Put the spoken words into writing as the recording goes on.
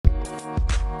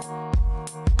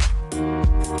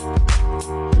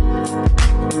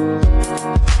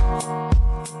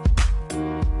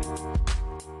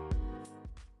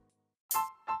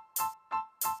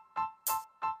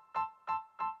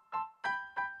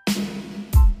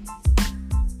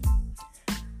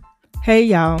Hey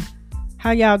y'all, how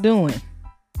y'all doing?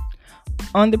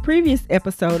 On the previous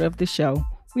episode of the show,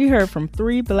 we heard from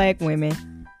 3 Black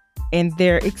women and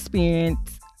their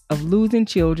experience of losing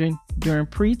children during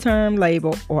preterm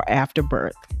labor or after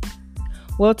birth.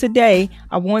 Well, today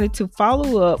I wanted to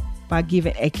follow up by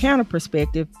giving a counter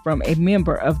perspective from a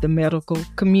member of the medical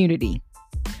community.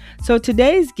 So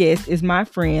today's guest is my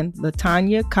friend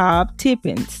LaTanya Cobb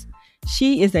Tippins.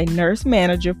 She is a nurse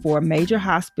manager for a major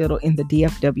hospital in the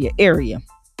DFW area.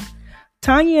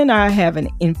 Tanya and I have an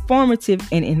informative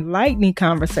and enlightening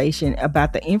conversation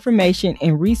about the information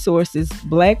and resources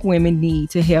Black women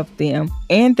need to help them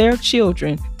and their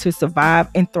children to survive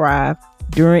and thrive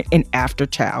during and after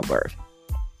childbirth.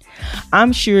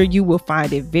 I'm sure you will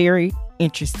find it very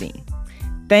interesting.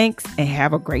 Thanks and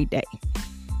have a great day.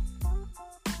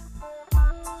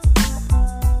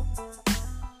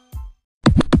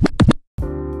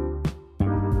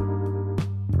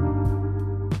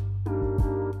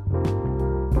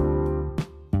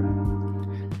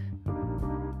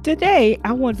 Today,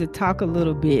 I wanted to talk a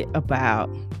little bit about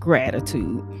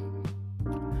gratitude.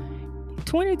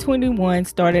 2021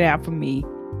 started out for me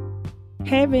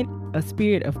having a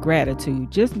spirit of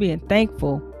gratitude, just being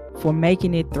thankful for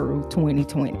making it through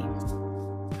 2020.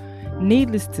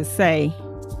 Needless to say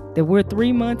that we're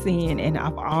 3 months in and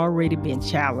I've already been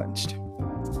challenged.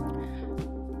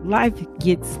 Life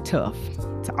gets tough.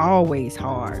 It's always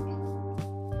hard.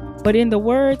 But in the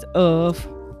words of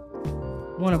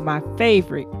one of my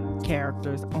favorite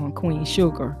characters on Queen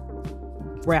Sugar,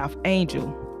 Ralph Angel,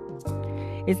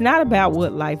 it's not about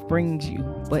what life brings you,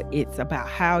 but it's about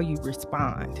how you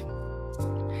respond.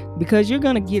 Because you're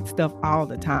going to get stuff all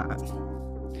the time.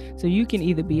 So you can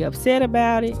either be upset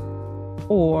about it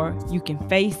or you can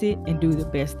face it and do the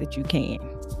best that you can.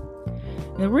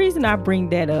 And the reason I bring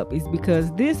that up is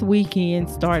because this weekend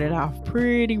started off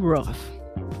pretty rough.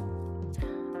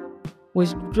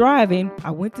 Was driving,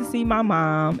 I went to see my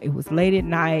mom. It was late at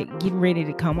night, getting ready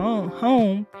to come on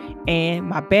home, and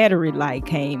my battery light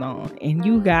came on. And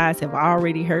you guys have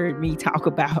already heard me talk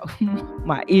about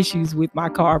my issues with my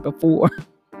car before.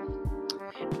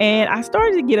 And I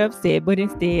started to get upset, but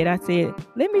instead I said,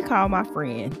 let me call my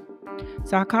friend.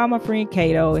 So I called my friend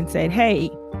Kato and said, hey,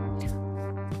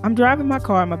 I'm driving my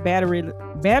car, my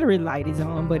battery light is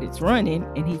on, but it's running.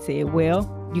 And he said,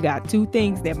 well, you got 2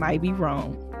 things that might be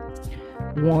wrong.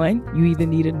 1, you either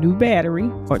need a new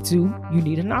battery, or 2, you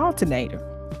need an alternator.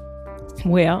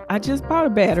 Well, I just bought a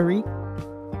battery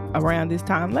around this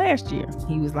time last year.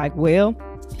 He was like, well,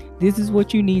 this is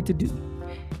what you need to do.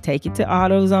 Take it to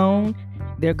AutoZone.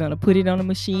 They're going to put it on a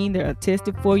machine. They'll test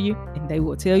it for you, and they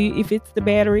will tell you if it's the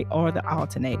battery or the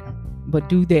alternator. But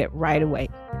do that right away.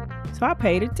 So I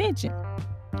paid attention.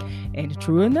 And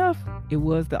true enough, it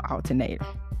was the alternator.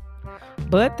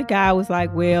 But the guy was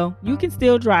like, well, you can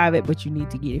still drive it, but you need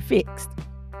to get it fixed.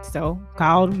 So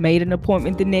called, made an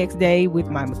appointment the next day with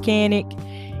my mechanic,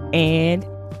 and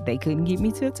they couldn't get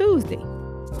me till Tuesday.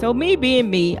 So me being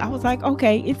me, I was like,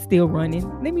 okay, it's still running.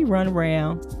 Let me run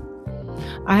around.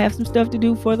 I have some stuff to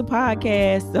do for the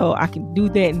podcast, so I can do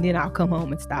that, and then I'll come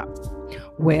home and stop.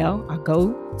 Well, I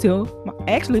go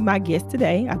to my guest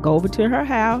today. I go over to her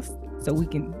house so we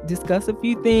can discuss a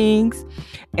few things,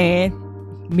 and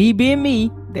me being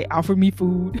me, they offered me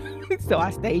food, so I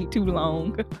stayed too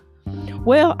long.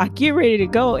 Well, I get ready to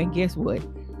go, and guess what?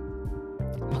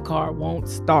 My car won't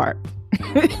start.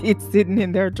 It's sitting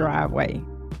in their driveway.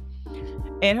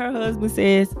 And her husband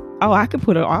says, oh, I can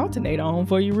put an alternator on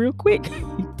for you real quick.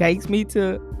 He takes me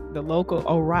to the local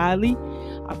O'Reilly.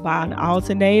 I buy an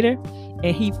alternator,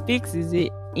 and he fixes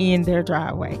it in their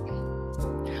driveway.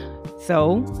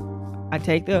 So I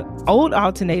take the old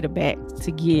alternator back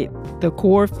to get the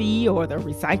core fee or the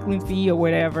recycling fee or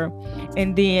whatever.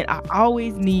 And then I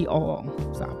always need oil.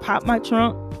 So I pop my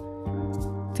trunk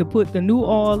to put the new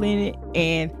oil in it.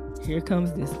 And here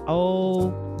comes this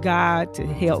old guy to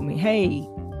help me. Hey,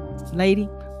 lady,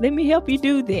 let me help you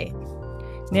do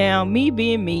that. Now, me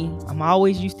being me, I'm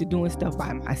always used to doing stuff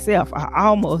by myself. I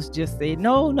almost just said,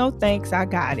 no, thanks, I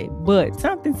got it. But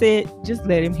something said, just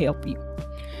let him help you.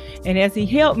 And as he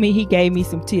helped me, he gave me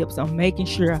some tips on making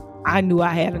sure I knew I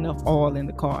had enough oil in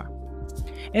the car.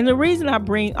 And the reason I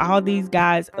bring all these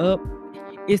guys up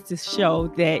is to show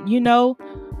that,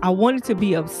 I wanted to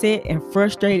be upset and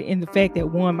frustrated in the fact that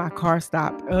my car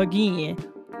stopped again.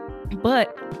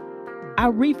 But I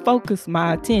refocused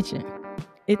my attention.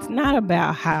 It's not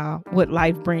about what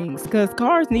life brings, because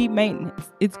cars need maintenance.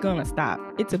 It's gonna stop.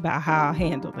 It's about how I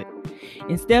handle it.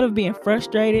 Instead of being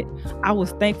frustrated, I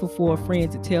was thankful for a friend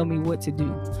to tell me what to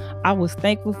do. I was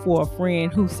thankful for a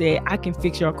friend who said, I can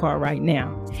fix your car right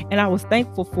now. And I was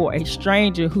thankful for a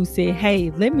stranger who said,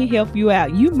 hey, let me help you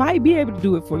out. You might be able to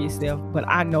do it for yourself, but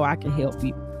I know I can help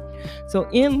you. So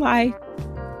in life,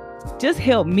 just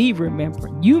help me remember.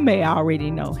 You may already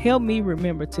know. Help me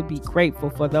remember to be grateful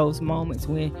for those moments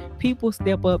when people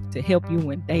step up to help you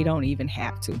when they don't even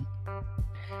have to.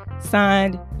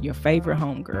 Signed, your favorite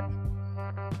homegirl.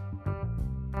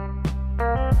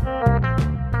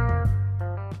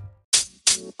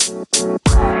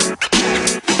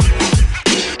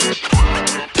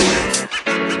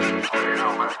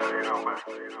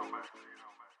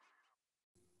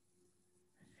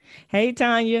 Hey,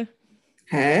 Tanya.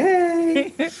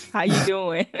 Hey. How you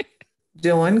doing?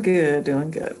 Doing good.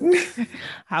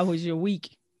 How was your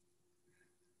week?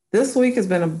 This week has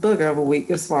been a booger of a week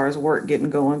as far as work getting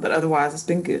going, but otherwise it's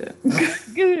been good.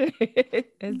 Good.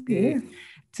 That's good. Yeah.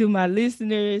 To my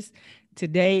listeners,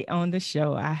 today on the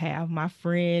show, I have my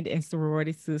friend and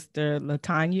sorority sister,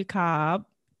 LaTanya Cobb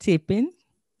Tippin.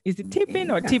 Is it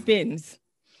Tippin or Yeah. Tippins?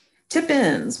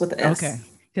 Tippins with the S. Okay.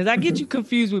 Because I get you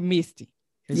confused with Misty.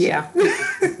 Yeah.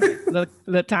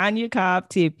 LaTanya Cobb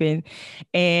Tippin,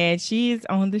 and she's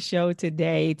on the show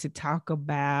today to talk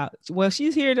about, well,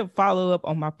 she's here to follow up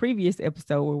on my previous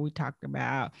episode where we talked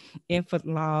about infant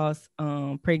loss,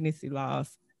 pregnancy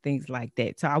loss, things like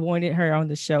that. So I wanted her on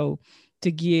the show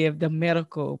to give the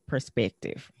medical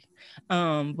perspective.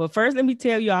 But first, let me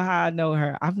tell y'all how I know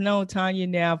her. I've known Tanya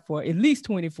now for at least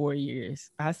 24 years.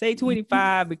 I say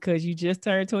 25 because you just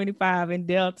turned 25 in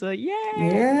Delta. Yay!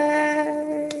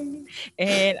 Yay!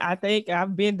 And I think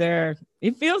I've been there.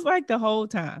 It feels like the whole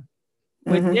time,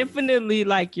 but definitely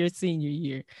like your senior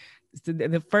year. So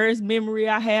the first memory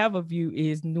I have of you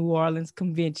is New Orleans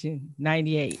Convention,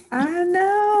 98. I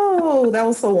know. That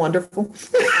was so wonderful.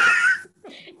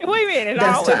 Wait a minute.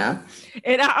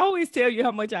 And I always tell you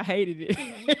how much I hated it.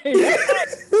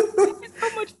 It's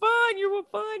so much fun. You were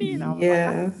funny. And I was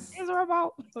like,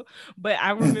 miserable. But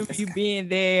I remember you being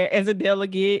there as a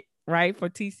delegate, right, for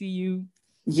TCU.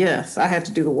 Yes, I had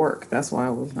to do the work. That's why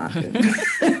I was not good.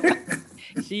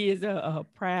 She is a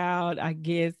proud, I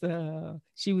guess,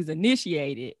 she was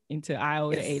initiated into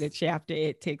Iota Eta chapter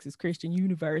at Texas Christian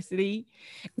University.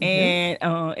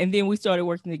 And then we started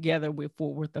working together with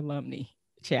Fort Worth alumni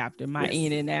chapter, my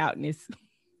in and outness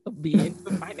of being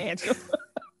financial.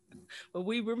 But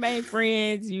we remain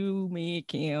friends, you, me, and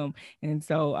Kim. And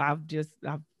so I've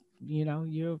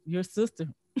your sister.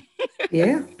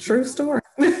 Yeah, true story.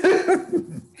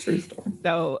 True story.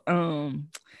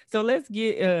 So let's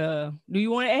get do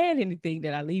you want to add anything?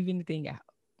 Did I leave anything out?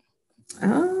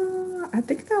 I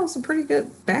think that was a pretty good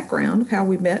background of how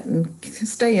we met and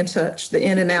stay in touch, the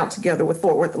in and out together with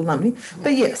Fort Worth alumni.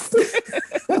 But yes.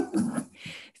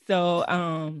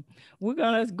 So we're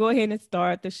gonna go ahead and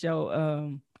start the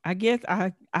show. I guess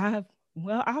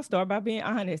I'll start by being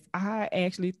honest. I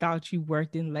actually thought you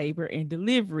worked in labor and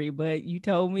delivery, but you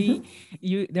told me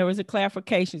there was a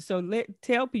clarification. So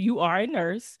tell people you are a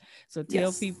nurse. So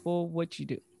tell people what you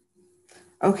do.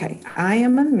 Okay, I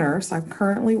am a nurse. I'm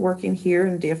currently working here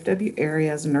in the DFW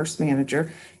area as a nurse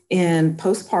manager in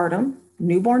postpartum,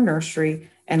 newborn nursery,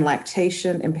 and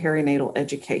lactation and perinatal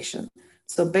education.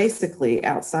 So basically,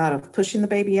 outside of pushing the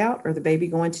baby out or the baby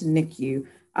going to NICU,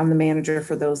 I'm the manager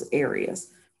for those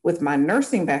areas. With my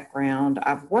nursing background,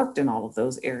 I've worked in all of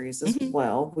those areas as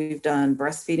well. We've done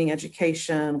breastfeeding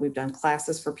education. We've done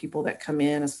classes for people that come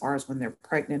in as far as when they're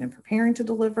pregnant and preparing to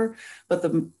deliver. But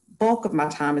the bulk of my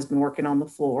time has been working on the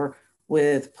floor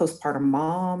with postpartum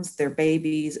moms, their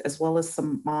babies, as well as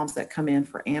some moms that come in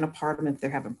for antepartum if they're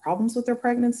having problems with their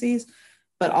pregnancies,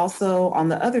 but also on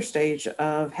the other stage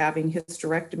of having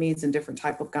hysterectomies and different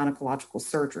type of gynecological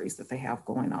surgeries that they have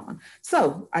going on.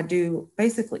 So I do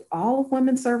basically all of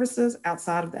women's services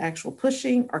outside of the actual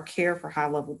pushing or care for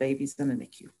high-level babies in the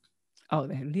NICU. Oh,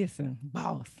 listen,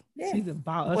 boss. Yeah, she's a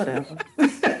boss. Whatever.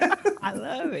 I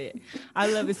love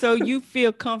it. So you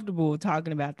feel comfortable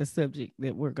talking about the subject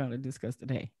that we're going to discuss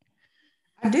today?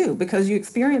 I do, because you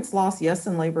experience loss, yes,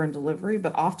 in labor and delivery,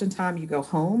 but oftentimes you go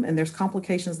home and there's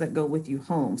complications that go with you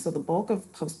home. So the bulk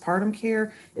of postpartum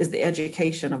care is the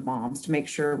education of moms to make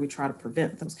sure we try to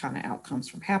prevent those kind of outcomes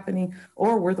from happening,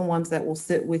 or we're the ones that will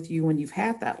sit with you when you've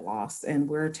had that loss and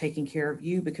we're taking care of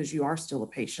you because you are still a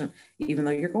patient, even though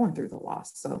you're going through the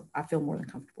loss. So I feel more than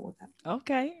comfortable with that.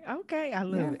 Okay. I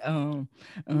love it.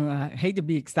 I hate to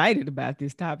be excited about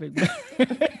this topic, but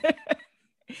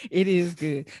it is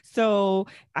good. So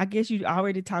I guess you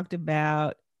already talked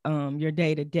about your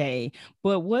day to day.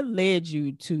 But what led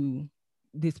you to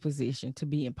this position, to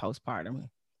be in postpartum?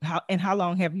 How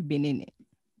long have you been in it?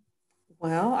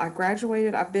 Well, I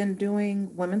graduated. I've been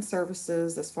doing women's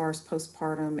services as far as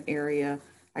postpartum area,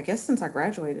 I guess since I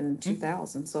graduated in Mm-hmm.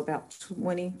 2000. So about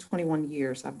 20, 21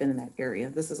 years I've been in that area.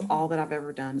 This is Mm-hmm. all that I've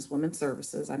ever done is women's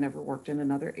services. I never worked in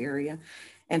another area.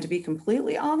 And to be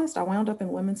completely honest, I wound up in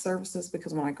women's services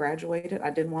because when I graduated,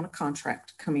 I didn't want a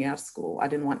contract coming out of school. I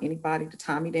didn't want anybody to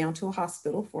tie me down to a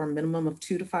hospital for a minimum of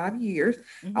 2 to 5 years.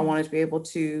 I Mm-hmm. wanted to be able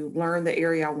to learn the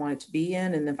area I wanted to be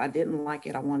in. And if I didn't like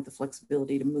it, I wanted the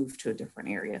flexibility to move to a different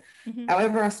area. Mm-hmm.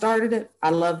 However, I started it,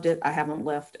 I loved it, I haven't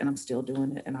left, and I'm still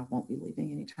doing it, and I won't be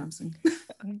leaving anytime soon.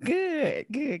 Good,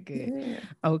 good, good. Yeah.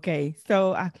 Okay,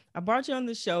 so I brought you on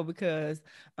the show because,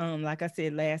 like I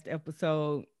said last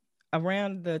episode,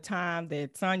 around the time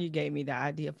that Sonia gave me the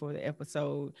idea for the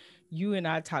episode, you and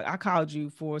I talked. I called you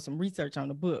for some research on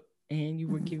the book, and you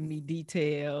were giving Mhm. me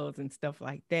details and stuff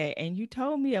like that. And you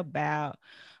told me about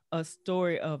a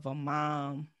story of a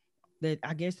mom that,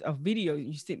 I guess, a video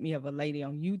you sent me of a lady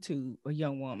on YouTube, a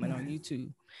young woman on Right.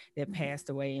 YouTube that Mhm. passed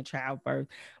away in childbirth.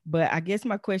 But I guess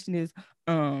my question is,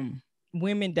 um,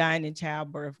 women dying in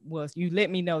childbirth, was, you let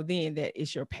me know then that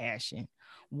it's your passion.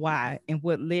 Why and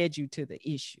what led you to the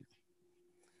issue?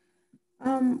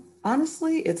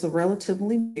 Honestly, it's a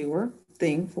relatively newer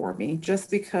thing for me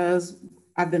just because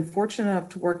I've been fortunate enough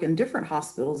to work in different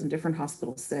hospitals and different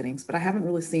hospital settings, but I haven't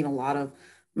really seen a lot of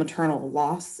maternal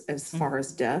loss as Mm-hmm. far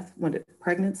as death when it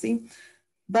pregnancy.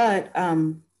 But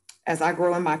as I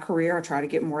grow in my career, I try to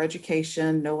get more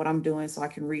education, know what I'm doing so I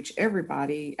can reach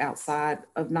everybody outside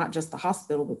of not just the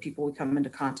hospital, but people we come into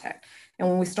contact. And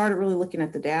when we started really looking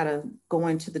at the data,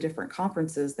 going to the different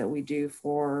conferences that we do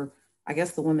for, I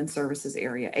guess, the women's services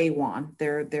area, AWAN,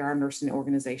 they're our nursing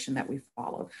organization that we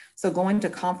follow. So going to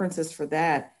conferences for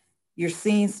that, you're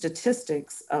seeing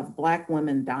statistics of Black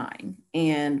women dying.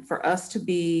 And for us to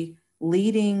be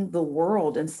leading the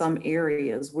world in some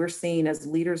areas. We're seen as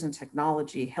leaders in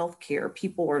technology, healthcare.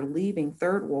 People are leaving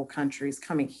third world countries,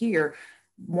 coming here,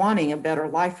 wanting a better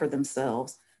life for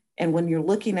themselves. And when you're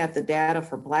looking at the data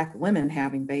for Black women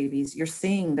having babies, you're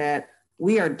seeing that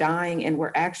we are dying. And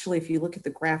we're actually, if you look at the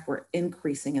graph, we're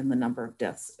increasing in the number of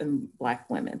deaths in Black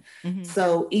women. Mm-hmm.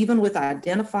 So even with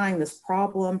identifying this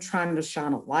problem, trying to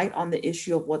shine a light on the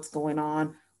issue of what's going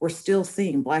on, we're still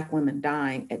seeing Black women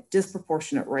dying at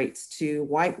disproportionate rates to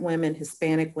white women,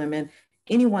 Hispanic women,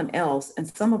 anyone else. And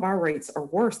some of our rates are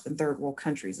worse than third world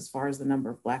countries as far as the number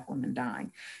of Black women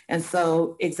dying. And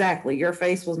so, exactly, your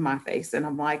face was my face. And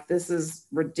I'm like, this is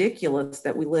ridiculous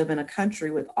that we live in a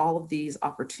country with all of these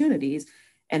opportunities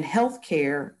and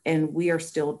healthcare, and we are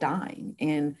still dying.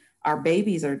 And our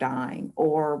babies are dying,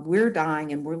 or we're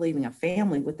dying and we're leaving a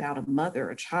family without a mother,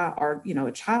 a child, or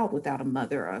a child without a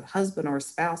mother, a husband or a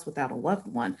spouse without a loved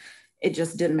one. It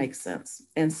just didn't make sense.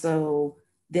 And so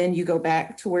then you go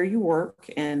back to where you work,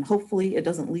 and hopefully it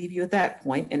doesn't leave you at that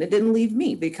point. And it didn't leave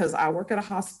me because I work at a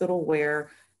hospital where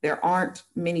there aren't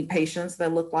many patients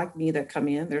that look like me that come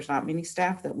in. There's not many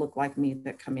staff that look like me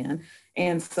that come in.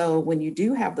 And so when you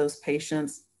do have those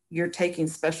patients, you're taking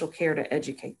special care to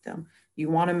educate them. You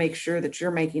want to make sure that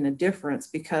you're making a difference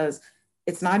because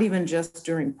it's not even just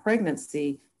during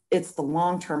pregnancy, it's the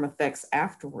long-term effects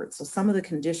afterwards. So some of the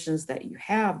conditions that you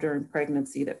have during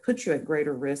pregnancy that put you at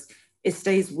greater risk, it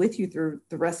stays with you through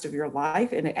the rest of your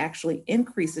life, and it actually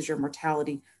increases your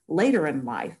mortality later in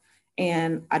life.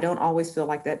 And I don't always feel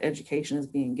like that education is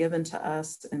being given to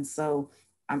us. And so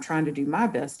I'm trying to do my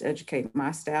best to educate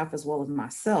my staff as well as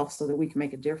myself so that we can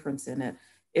make a difference in it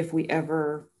if we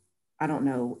ever, I don't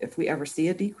know if we ever see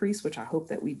a decrease, which I hope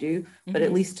that we do, but at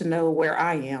Mm-hmm. least to know where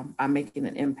I am, I'm making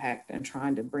an impact and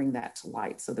trying to bring that to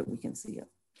light so that we can see it.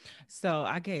 So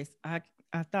I guess I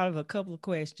thought of a couple of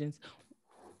questions.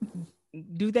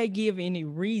 Do they give any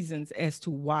reasons as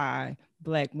to why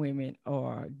Black women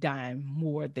are dying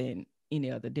more than any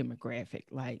other demographic?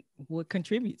 Like, what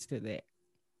contributes to that?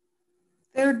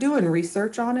 They're doing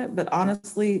research on it, but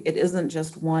honestly, it isn't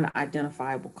just one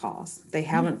identifiable cause. They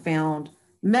Mm-hmm. haven't found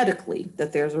medically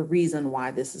that there's a reason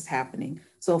why this is happening.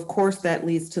 So, of course, that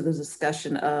leads to the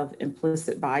discussion of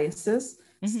implicit biases,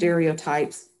 Mm-hmm.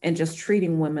 stereotypes, and just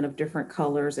treating women of different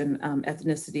colors and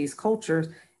ethnicities, cultures.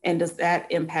 And does that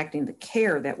impacting the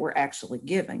care that we're actually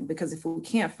giving? Because if we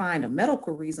can't find a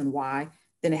medical reason why,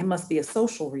 then it must be a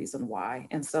social reason why.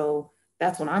 And so,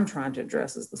 that's what I'm trying to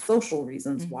address is the social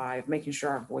reasons Mm-hmm. why of making sure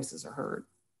our voices are heard.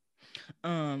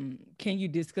 Can you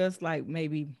discuss, like,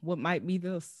 maybe what might be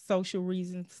the social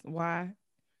reasons why?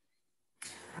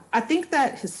 I think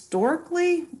that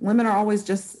historically, women are always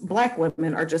just, Black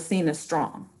women are just seen as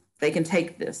strong. They can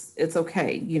take this. It's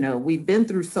okay. We've been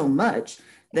through so much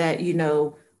that,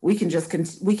 we can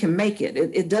we can make it.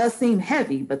 It does seem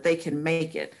heavy, but they can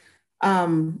make it.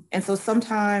 And so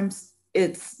sometimes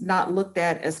it's not looked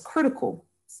at as critical,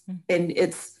 and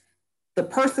the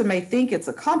person may think it's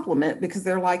a compliment because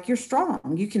they're like, you're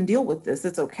strong, you can deal with this,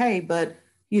 it's okay. But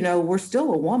we're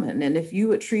still a woman, and if you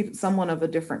would treat someone of a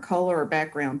different color or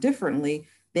background differently,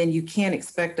 then you can't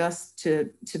expect us to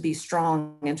be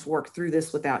strong and to work through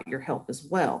this without your help as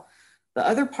well. The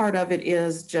other part of it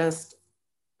is just,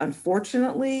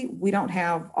 unfortunately, we don't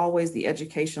have always the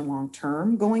education long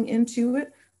term going into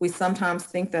it. We sometimes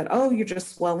think that, oh, you're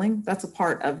just swelling. That's a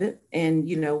part of it. And,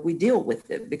 we deal with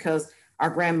it because our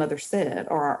grandmother said,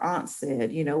 or our aunt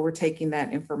said, we're taking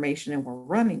that information and we're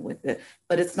running with it.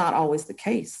 But it's not always the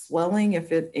case. Swelling,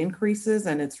 if it increases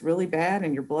and it's really bad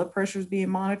and your blood pressure is being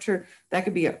monitored, that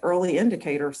could be an early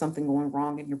indicator of something going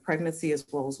wrong in your pregnancy, as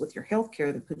well as with your health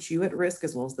care, that puts you at risk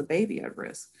as well as the baby at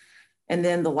risk. And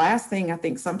then the last thing I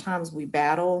think sometimes we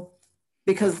battle,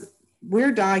 because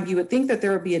we're dying, you would think that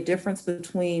there would be a difference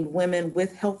between women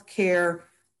with health care.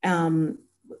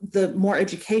 The more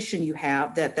education you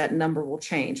have, that number will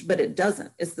change, but it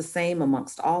doesn't. It's the same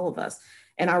amongst all of us.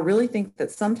 And I really think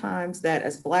that sometimes that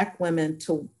as Black women,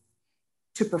 to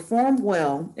perform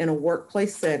well in a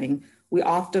workplace setting, we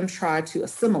often try to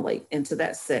assimilate into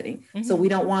that setting. Mm-hmm. So we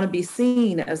don't want to be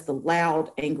seen as the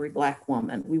loud, angry Black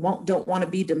woman. We don't want to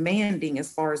be demanding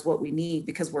as far as what we need,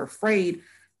 because we're afraid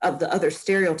of the other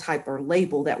stereotype or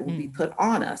label that will be put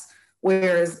on us.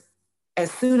 Whereas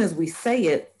as soon as we say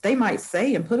it, they might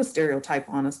say and put a stereotype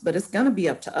on us, but it's going to be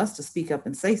up to us to speak up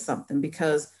and say something,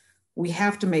 because we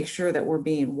have to make sure that we're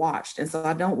being watched. And so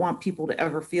I don't want people to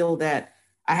ever feel that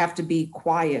I have to be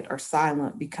quiet or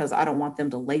silent because I don't want them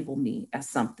to label me as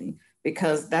something,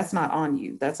 because that's not on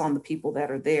you. That's on the people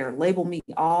that are there. Label me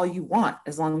all you want,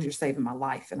 as long as you're saving my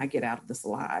life and I get out of this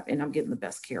alive and I'm getting the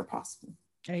best care possible.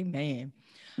 Amen.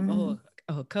 Mm-hmm.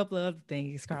 A couple of other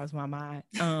things crossed my mind.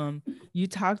 You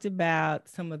talked about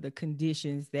some of the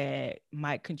conditions that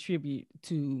might contribute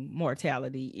to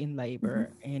mortality in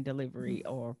labor and delivery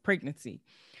or pregnancy.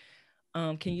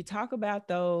 Can you talk about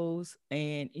those?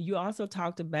 And you also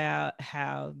talked about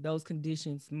how those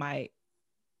conditions might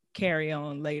carry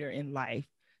on later in life.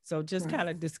 So just kind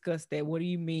of discuss that. What do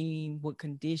you mean? What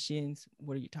conditions?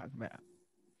 What are you talking about?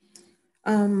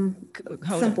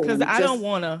 Because I don't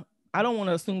want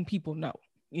to assume people know,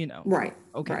 Right.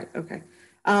 Okay. Right. Okay.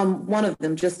 One of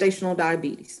them, gestational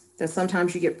diabetes. That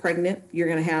sometimes you get pregnant, you're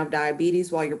going to have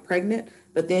diabetes while you're pregnant,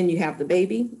 but then you have the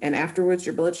baby, and afterwards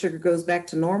your blood sugar goes back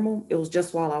to normal. It was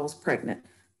just while I was pregnant.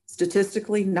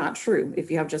 Statistically, not true. If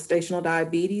you have gestational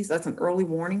diabetes, that's an early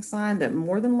warning sign that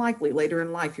more than likely later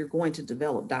in life you're going to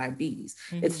develop diabetes.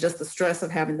 Mm-hmm. It's just the stress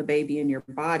of having the baby in your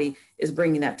body is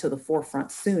bringing that to the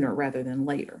forefront sooner rather than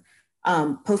later.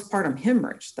 Postpartum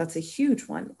hemorrhage, that's a huge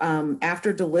one.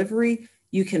 After delivery,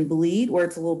 you can bleed where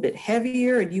it's a little bit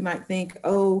heavier, and you might think,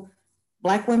 oh,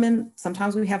 Black women,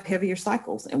 sometimes we have heavier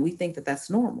cycles and we think that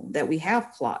that's normal, that we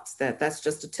have clots, that's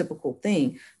just a typical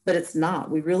thing, but it's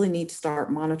not. We really need to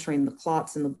start monitoring the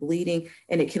clots and the bleeding,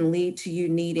 and it can lead to you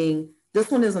needing, this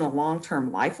one isn't a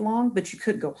long-term lifelong, but you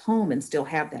could go home and still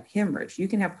have that hemorrhage. You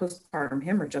can have postpartum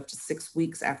hemorrhage up to 6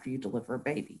 weeks after you deliver a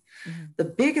baby. Mm-hmm. The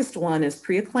biggest one is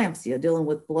preeclampsia, dealing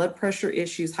with blood pressure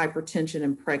issues, hypertension,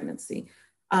 and pregnancy.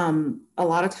 A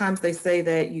lot of times they say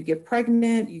that you get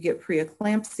pregnant, you get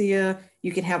preeclampsia,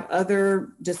 you can have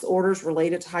other disorders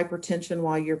related to hypertension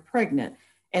while you're pregnant,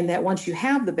 and that once you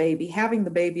have the baby, having the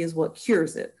baby is what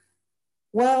cures it.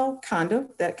 Well,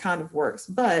 that kind of works.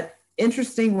 But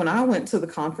interesting, when I went to the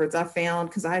conference, I found,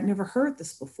 because I had never heard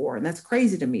this before, and that's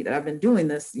crazy to me that I've been doing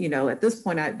this, at this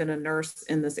point, I've been a nurse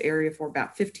in this area for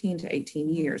about 15 to 18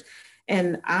 years.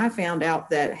 And I found out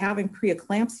that having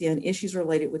preeclampsia and issues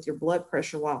related with your blood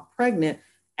pressure while pregnant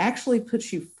actually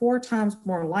puts you 4 times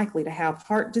more likely to have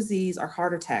heart disease or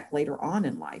heart attack later on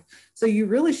in life. So you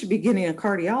really should be getting a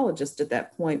cardiologist at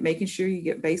that point, making sure you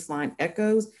get baseline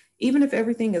echoes. Even if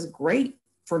everything is great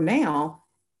for now,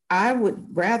 I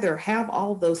would rather have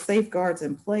all those safeguards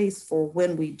in place for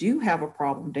when we do have a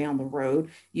problem down the road.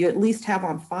 You at least have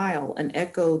on file an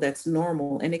echo that's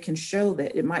normal, and it can show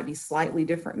that it might be slightly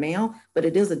different now, but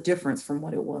it is a difference from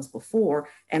what it was before.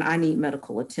 And I need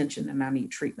medical attention and I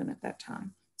need treatment at that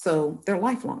time. So they're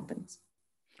lifelong things.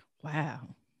 Wow.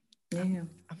 Yeah.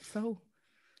 I'm so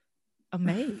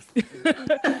amazed.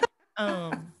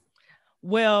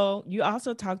 Well, you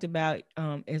also talked about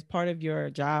as part of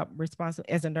your job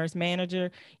responsibility as a nurse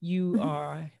manager, you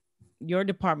are your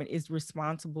department is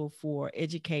responsible for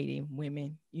educating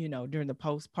women, during the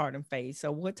postpartum phase.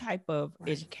 So what type of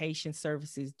education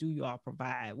services do you all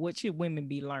provide? What should women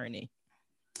be learning?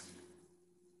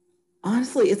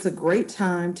 Honestly, it's a great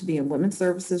time to be in women's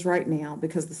services right now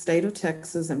because the state of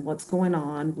Texas and what's going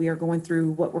on, we are going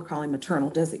through what we're calling maternal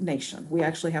designation. We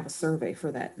actually have a survey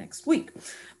for that next week.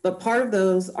 But part of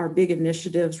those are big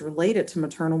initiatives related to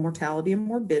maternal mortality and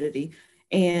morbidity,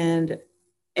 and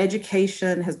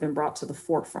education has been brought to the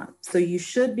forefront. So you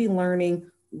should be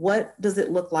learning, what does it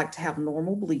look like to have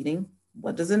normal bleeding?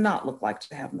 What does it not look like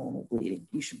to have normal bleeding?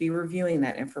 You should be reviewing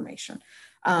that information.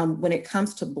 When it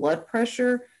comes to blood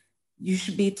pressure, you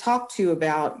should be talked to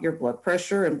about your blood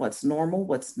pressure and what's normal,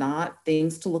 what's not,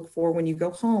 things to look for when you go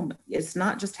home. It's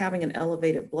not just having an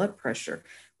elevated blood pressure.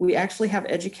 We actually have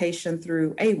education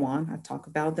through AWHONN. I talk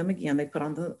about them again. They put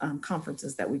on the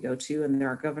conferences that we go to, and they're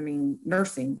our governing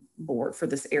nursing board for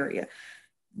this area.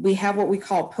 We have what we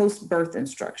call post-birth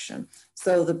instruction.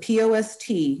 So the POST,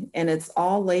 and it's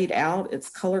all laid out, it's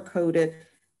color-coded.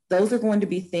 Those are going to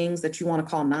be things that you want to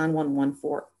call 911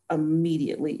 for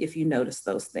immediately if you notice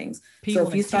those things. P1T. So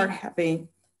if you start having,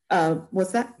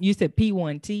 what's that? You said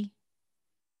P1T?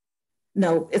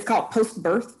 No, it's called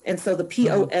post-birth. And so the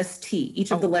POST,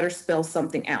 each of the letters spells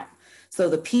something out. So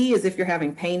the P is if you're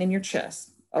having pain in your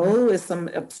chest. O is some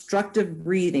obstructive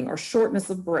breathing or shortness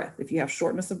of breath, if you have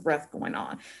shortness of breath going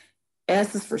on.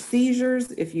 S is for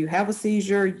seizures. If you have a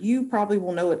seizure, you probably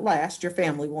will know it last. Your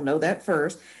family will know that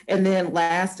first. And then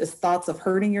last is thoughts of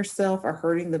hurting yourself or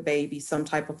hurting the baby, some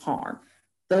type of harm.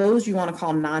 Those you want to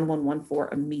call 911 for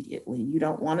immediately. You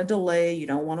don't want to delay. You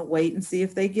don't want to wait and see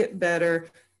if they get better.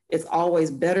 It's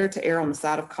always better to err on the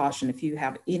side of caution if you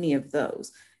have any of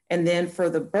those. And then for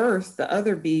the birth, the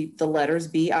other B, the letters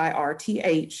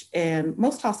BIRTH, and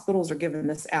most hospitals are giving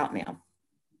this out now.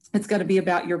 It's going to be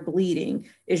about your bleeding.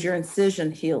 Is your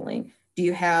incision healing? Do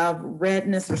you have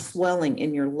redness or swelling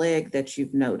in your leg that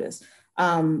you've noticed?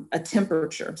 A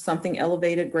temperature, something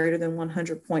elevated greater than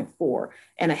 100.4,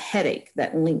 and a headache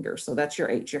that lingers. So that's your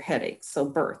H, your headache. So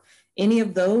birth. Any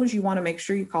of those, you want to make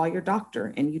sure you call your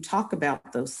doctor and you talk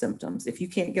about those symptoms. If you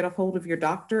can't get a hold of your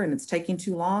doctor and it's taking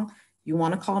too long, you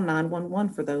want to call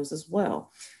 911 for those as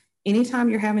well. Anytime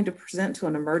you're having to present to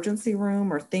an emergency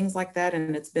room or things like that,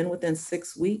 and it's been within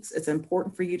 6 weeks, it's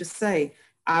important for you to say,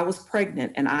 I was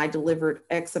pregnant and I delivered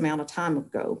X amount of time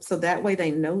ago. So that way they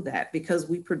know that, because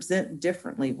we present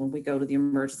differently when we go to the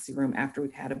emergency room after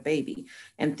we've had a baby.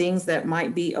 And things that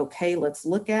might be, okay, let's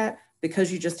look at,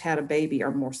 because you just had a baby,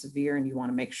 are more severe, and you want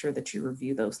to make sure that you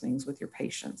review those things with your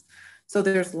patients. So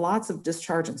there's lots of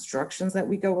discharge instructions that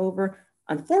we go over.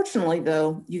 Unfortunately,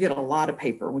 though, you get a lot of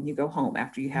paper when you go home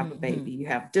after you have a baby. You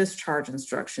have discharge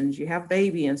instructions, you have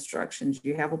baby instructions,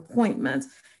 you have appointments,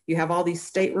 you have all these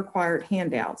state required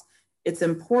handouts. It's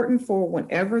important for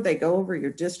whenever they go over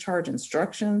your discharge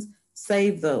instructions,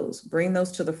 save those, bring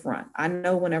those to the front. I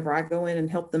know whenever I go in and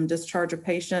help them discharge a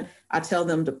patient, I tell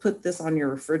them to put this on your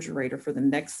refrigerator for the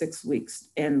next 6 weeks.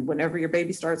 And whenever your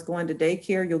baby starts going to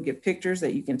daycare, you'll get pictures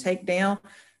that you can take down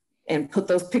and put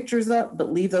those pictures up,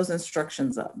 but leave those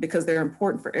instructions up, because they're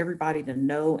important for everybody to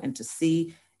know and to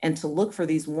see and to look for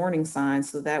these warning signs,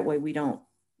 so that way we don't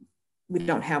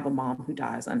have a mom who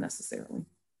dies unnecessarily.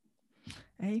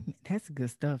 Hey, that's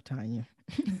good stuff, Tanya.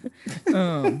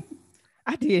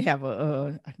 I did have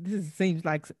this seems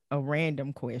like a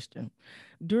random question.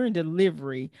 During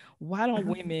delivery, why don't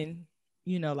women,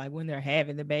 like when they're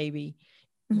having the baby,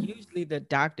 usually the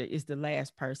doctor is the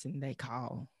last person they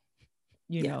call?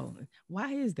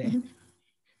 Why is that?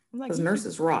 Because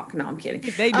nurses rock. No, I'm kidding.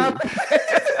 They do.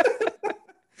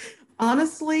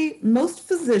 Honestly, most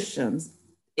physicians,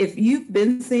 if you've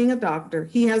been seeing a doctor,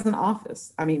 he has an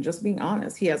office. I mean, just being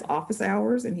honest, he has office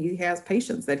hours and he has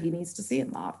patients that he needs to see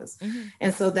in the office.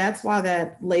 And so that's why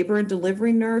that labor and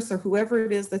delivery nurse, or whoever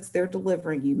it is that's there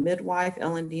delivering you, midwife,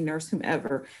 L&D nurse,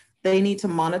 whomever, they need to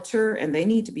monitor and they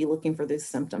need to be looking for these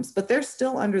symptoms. But they're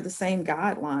still under the same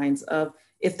guidelines of,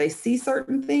 if they see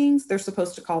certain things, they're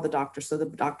supposed to call the doctor so the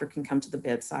doctor can come to the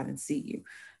bedside and see you.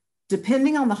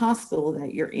 Depending on the hospital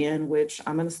that you're in, which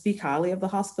I'm going to speak highly of the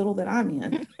hospital that I'm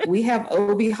in, we have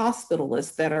OB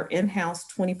hospitalists that are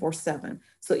in-house 24/7.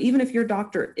 So even if your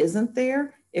doctor isn't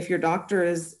there, if your doctor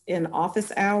is in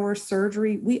office hours,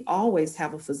 surgery, we always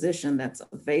have a physician that's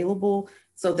available,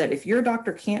 so that if your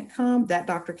doctor can't come, that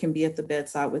doctor can be at the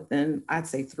bedside within, I'd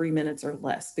say, 3 minutes or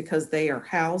less, because they are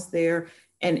housed there.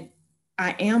 And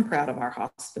I am proud of our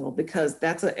hospital, because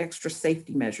that's an extra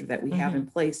safety measure that we have in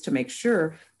place to make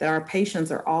sure that our patients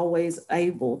are always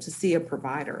able to see a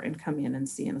provider and come in and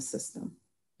see and assist them.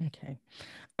 Okay.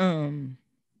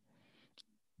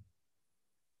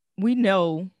 we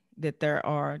know that there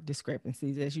are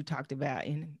discrepancies, as you talked about,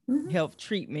 in Mhm. health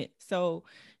treatment. So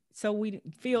we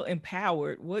feel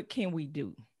empowered. What can we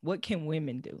do? What can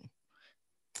women do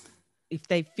if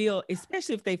they feel,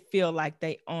 especially if they feel like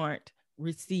they aren't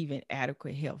receiving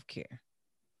adequate health care?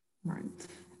 Right.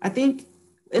 I think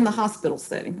in the hospital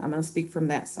setting, I'm going to speak from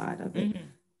that side of it. Mm-hmm.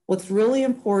 What's really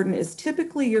important is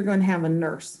typically you're going to have a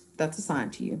nurse that's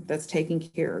assigned to you, that's taking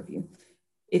care of you.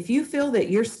 If you feel that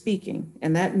you're speaking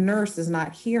and that nurse is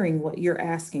not hearing what you're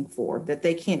asking for, that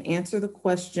they can't answer the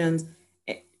questions,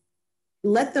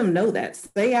 let them know that.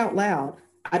 Say out loud,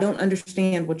 I don't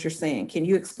understand what you're saying. Can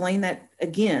you explain that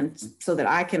again so that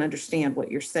I can understand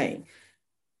what you're saying?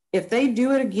 If they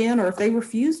do it again or if they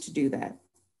refuse to do that,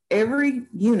 every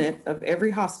unit of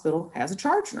every hospital has a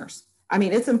charge nurse. I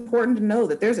mean, it's important to know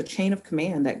that there's a chain of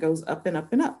command that goes up and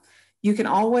up and up. You can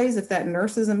always, if that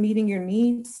nurse isn't meeting your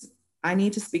needs, I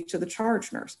need to speak to the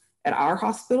charge nurse. At our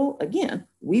hospital, again,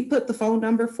 we put the phone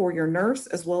number for your nurse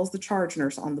as well as the charge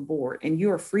nurse on the board, and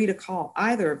you are free to call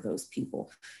either of those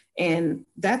people. And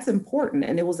that's important.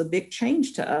 And it was a big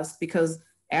change to us because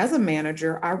as a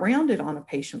manager, I rounded on a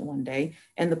patient one day,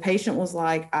 and the patient was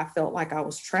like, I felt like I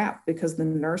was trapped because the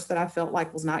nurse that I felt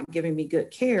like was not giving me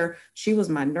good care, she was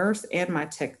my nurse and my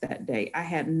tech that day. I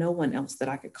had no one else that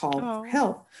I could call for Oh,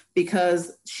 help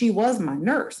because she was my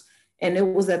nurse. And it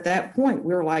was at that point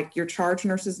we were like, your charge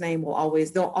nurse's name will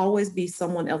always, there'll always be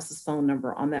someone else's phone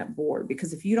number on that board.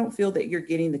 Because if you don't feel that you're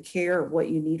getting the care of what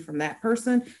you need from that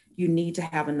person, you need to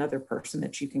have another person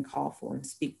that you can call for and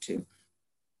speak to.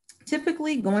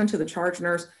 Typically, going to the charge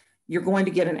nurse, you're going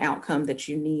to get an outcome that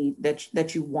you need,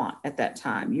 that you want at that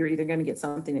time. You're either going to get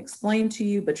something explained to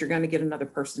you, but you're going to get another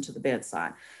person to the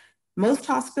bedside. Most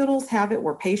hospitals have it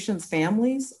where patients'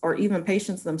 families or even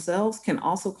patients themselves can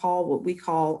also call what we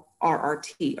call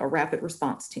RRT, a rapid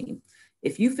response team.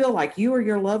 If you feel like you or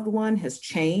your loved one has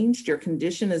changed, your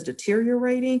condition is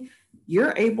deteriorating,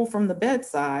 you're able from the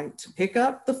bedside to pick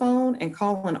up the phone and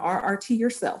call an RRT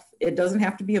yourself. It doesn't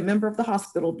have to be a member of the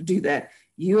hospital to do that.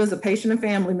 You, as a patient and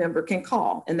family member, can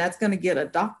call, and that's going to get a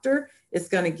doctor. It's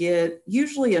going to get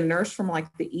usually a nurse from like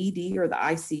the ED or the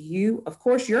ICU. Of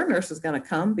course, your nurse is going to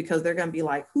come because they're going to be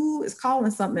like, who is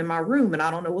calling something in my room and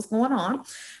I don't know what's going on?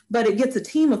 But it gets a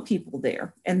team of people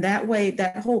there. And that way,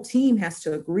 that whole team has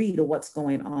to agree to what's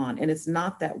going on. And it's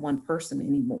not that one person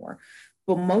anymore.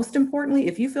 But most importantly,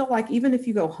 if you feel like even if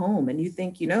you go home and you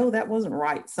think, that wasn't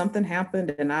right, something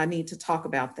happened and I need to talk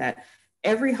about that,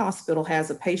 every hospital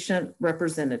has a patient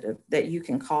representative that you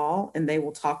can call and they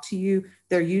will talk to you.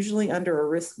 They're usually under a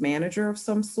risk manager of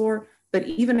some sort. But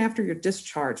even after you're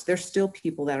discharged, there's still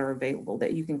people that are available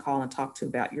that you can call and talk to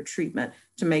about your treatment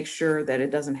to make sure that it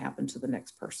doesn't happen to the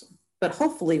next person. But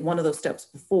hopefully, one of those steps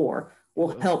before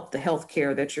will help the health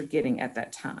care that you're getting at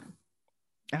that time.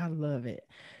 I love it.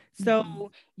 Mhm.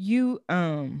 So you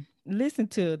listen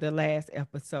to the last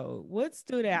episode. What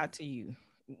stood out to you?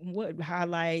 What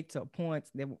highlights or points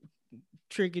that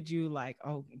triggered you like,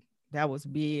 oh, that was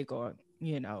big, or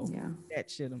Yeah.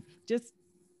 that should have just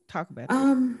talk about that.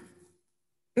 Um,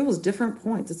 it was different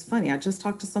points. It's funny. I just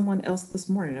talked to someone else this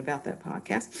morning about that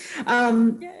podcast.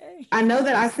 Yay. I know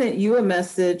that I sent you a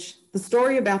message. The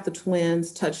story about the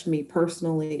twins touched me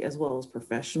personally as well as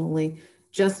professionally,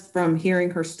 just from hearing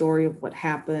her story of what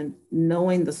happened,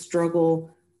 knowing the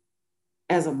struggle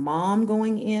as a mom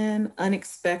going in,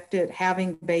 unexpected,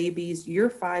 having babies, you're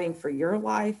fighting for your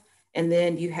life. And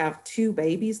then you have two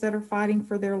babies that are fighting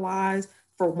for their lives,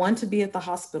 for one to be at the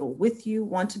hospital with you,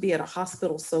 one to be at a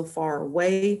hospital so far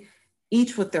away,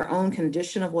 each with their own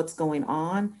condition of what's going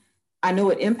on. I know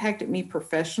it impacted me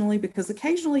professionally because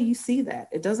occasionally you see that.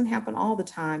 It doesn't happen all the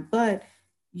time, but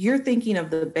you're thinking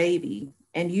of the baby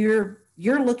and you're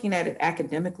looking at it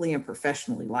academically and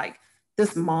professionally, like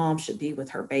this mom should be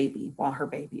with her baby while her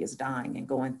baby is dying and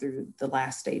going through the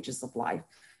last stages of life.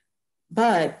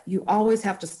 But you always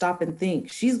have to stop and think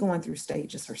she's going through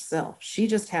stages herself. She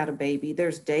just had a baby.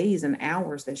 There's days and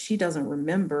hours that she doesn't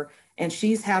remember, and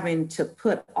she's having to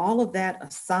put all of that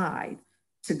aside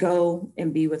to go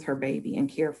and be with her baby and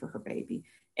care for her baby.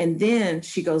 And then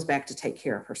she goes back to take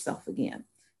care of herself again.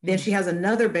 Then Mm. she has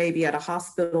another baby at a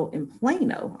hospital in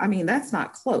Plano. I mean, that's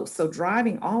not close. So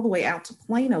driving all the way out to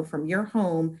Plano from your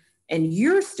home and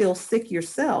you're still sick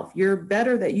yourself, you're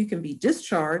better that you can be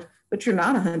discharged, but you're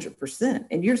not 100%.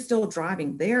 And you're still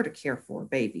driving there to care for a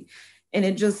baby. And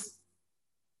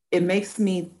it makes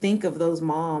me think of those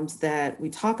moms that we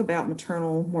talk about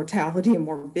maternal mortality and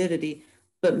morbidity,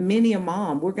 but many a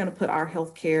mom, we're going to put our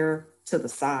health care to the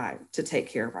side to take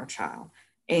care of our child.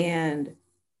 And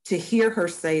to hear her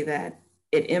say that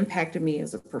it impacted me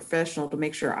as a professional, to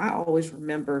make sure I always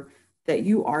remember that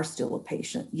you are still a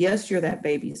patient. Yes, you're that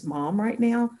baby's mom right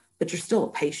now, but you're still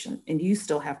a patient and you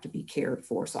still have to be cared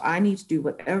for. So I need to do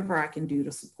whatever I can do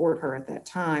to support her at that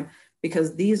time,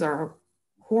 because these are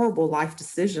horrible life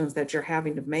decisions that you're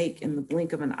having to make in the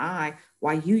blink of an eye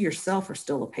while you yourself are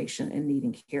still a patient and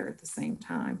needing care at the same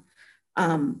time.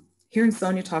 Hearing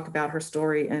Sonia talk about her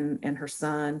story and her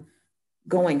son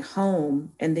going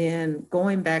home and then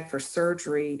going back for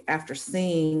surgery after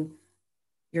seeing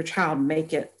your child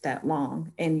make it that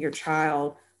long and your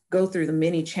child go through the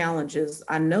many challenges.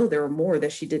 I know there were more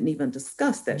that she didn't even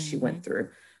discuss that she went through,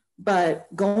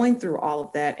 but going through all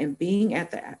of that and being at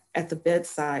the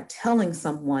bedside telling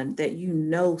someone that you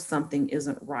know something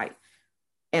isn't right.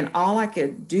 And all I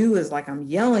could do is like I'm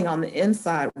yelling on the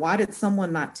inside. Why did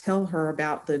someone not tell her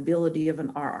about the ability of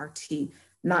an RRT?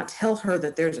 Not tell her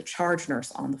that there's a charge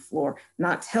nurse on the floor,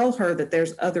 not tell her that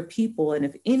there's other people. And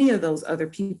if any of those other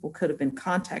people could have been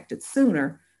contacted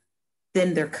sooner,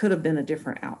 then there could have been a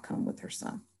different outcome with her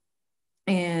son.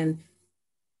 And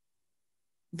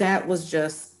that was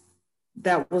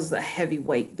a heavy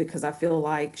weight, because I feel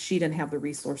like she didn't have the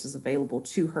resources available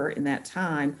to her in that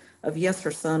time of, yes,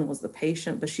 her son was the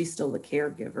patient, but she's still the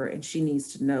caregiver and she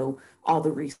needs to know all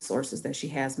the resources that she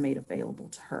has made available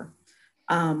to her.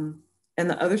 And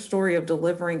the other story of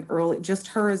delivering early, just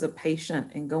her as a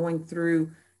patient and going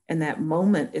through, and that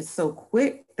moment is so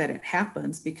quick that it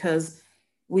happens, because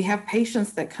we have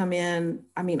patients that come in.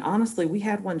 I mean, honestly, we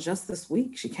had one just this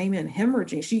week. She came in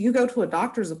hemorrhaging. You go to a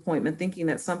doctor's appointment thinking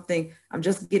that something, I'm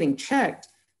just getting checked.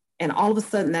 And all of a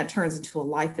sudden that turns into a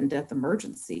life and death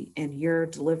emergency, and you're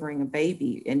delivering a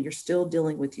baby and you're still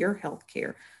dealing with your health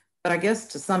care. But I guess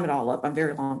to sum it all up, I'm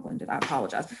very long-winded, I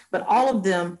apologize. But all of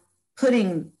them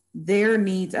putting their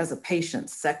needs as a patient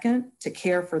second to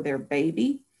care for their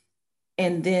baby,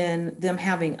 and then them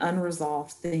having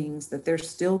unresolved things that they're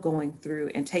still going through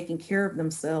and taking care of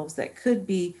themselves that could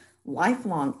be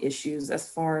lifelong issues as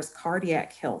far as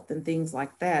cardiac health and things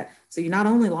like that. So you not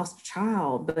only lost a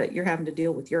child, but you're having to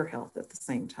deal with your health at the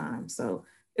same time. So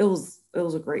it was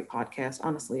a great podcast.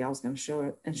 Honestly, I was going to show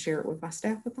it and share it with my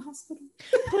staff at the hospital.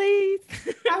 Please.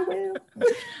 I will.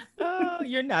 Oh,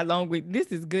 you're not long with this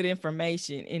is good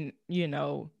information.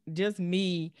 And just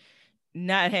me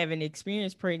not having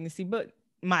experienced pregnancy, but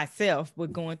myself,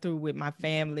 but going through with my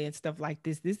family and stuff like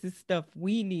this. This is stuff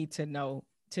we need to know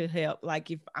to help.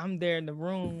 Like if I'm there in the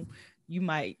room, you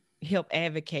might help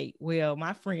advocate. Well,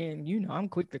 my friend, I'm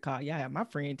quick to call. Yeah, my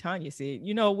friend Tanya said,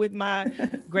 with my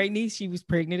great niece, she was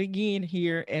pregnant again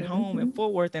here at home in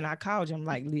Fort Worth, and I called you. I'm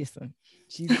like, listen,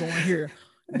 she's going here.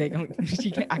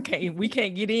 We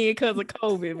can't get in because of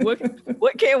COVID.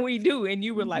 What can we do? And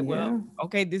you were like, well,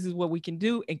 okay, this is what we can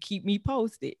do, and keep me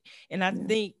posted. And I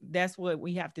think that's what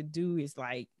we have to do, is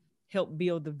like help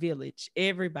build the village.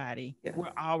 Everybody,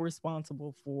 we're all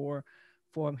responsible for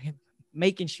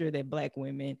making sure that Black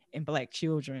women and Black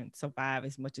children survive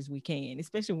as much as we can,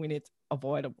 especially when it's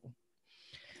avoidable.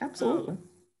 Absolutely.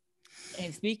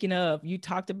 And speaking of, you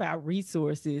talked about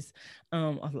resources,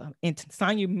 and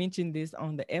Sonia mentioned this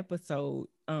on the episode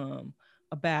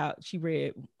about, she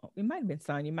read, it might have been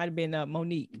Sonia, it might have been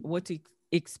Monique, what to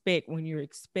expect when you're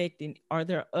expecting. Are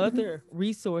there other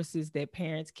resources that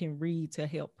parents can read to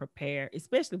help prepare,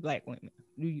 especially Black women?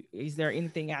 Is there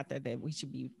anything out there that we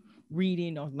should be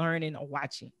reading or learning or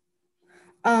watching?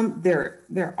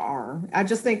 There are. I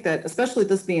just think that, especially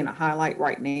this being a highlight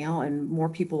right now and more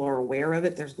people are aware of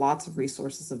it, there's lots of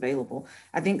resources available.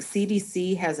 I think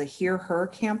CDC has a Hear Her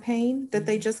campaign that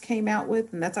they just came out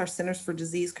with, and that's our Centers for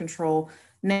Disease Control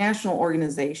national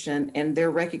organization, and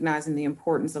they're recognizing the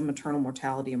importance of maternal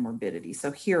mortality and morbidity. So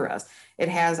Hear Us. It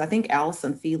has, I think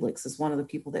Allison Felix is one of the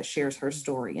people that shares her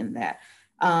story in that.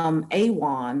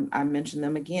 AWHONN, I mentioned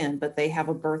them again, but they have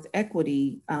a birth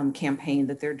equity campaign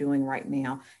that they're doing right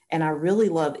now. And I really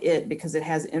love it because it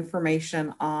has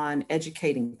information on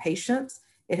educating patients.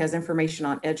 It has information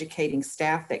on educating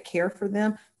staff that care for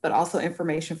them, but also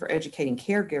information for educating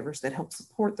caregivers that help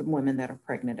support the women that are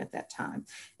pregnant at that time.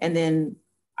 And then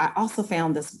I also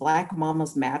found this Black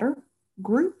Mamas Matter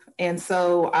group. And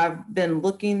so I've been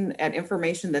looking at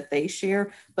information that they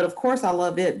share, but of course I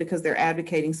love it because they're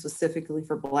advocating specifically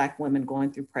for Black women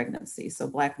going through pregnancy. So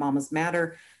Black Mamas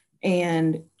Matter,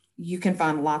 and you can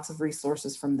find lots of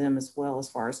resources from them as well, as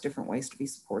far as different ways to be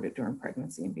supported during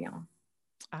pregnancy and beyond.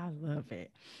 I love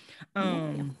it.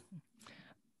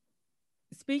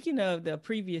 Speaking of the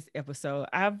previous episode,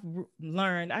 I've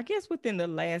learned, I guess within the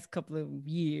last couple of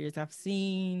years, I've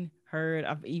seen, heard,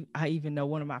 I even know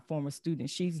one of my former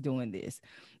students, she's doing this.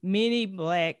 Many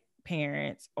Black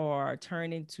parents are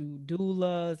turning to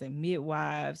doulas and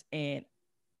midwives, and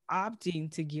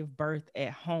opting to give birth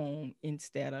at home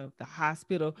instead of the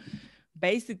hospital,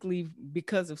 basically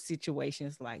because of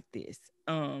situations like this.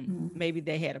 Maybe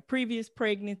they had a previous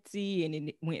pregnancy and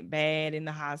it went bad in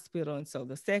the hospital, and so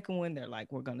the second one they're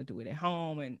like, we're going to do it at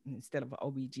home, and instead of an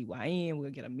OBGYN, we'll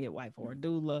get a midwife or a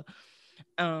doula.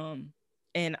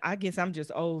 And I guess I'm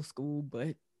just old school,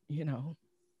 but you know,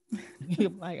 you're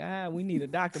like, we need a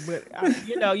doctor, but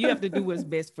you know, you have to do what's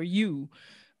best for you.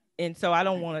 And so I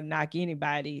don't want to knock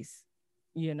anybody's,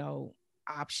 you know,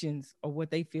 options or what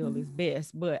they feel is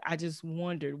best, but I just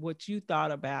wondered what you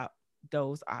thought about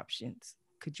those options.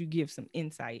 Could you give some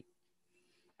insight?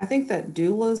 I think that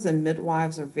doulas and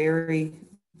midwives are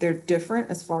they're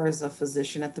different as far as a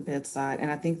physician at the bedside.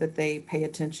 And I think that they pay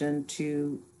attention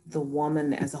to the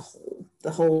woman as a whole,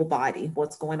 the whole body,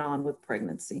 what's going on with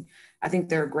pregnancy. I think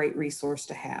they're a great resource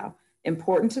to have.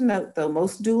 Important to note though,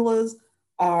 most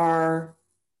are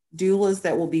doulas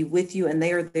that will be with you and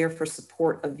they are there for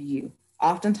support of you.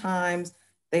 Oftentimes,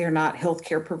 they are not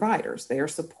healthcare providers. They are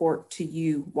support to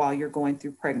you while you're going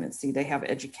through pregnancy. They have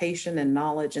education and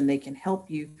knowledge and they can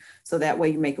help you so that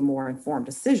way you make a more informed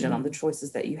decision on the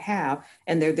choices that you have.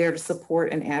 And they're there to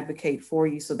support and advocate for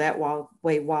you so that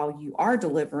while you are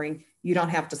delivering, you don't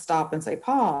have to stop and say,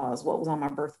 pause, what was on my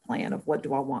birth plan of what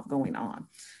do I want going on?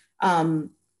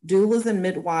 Doulas and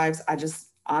midwives, I just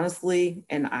honestly,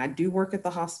 and I do work at the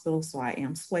hospital, so I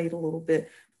am swayed a little bit,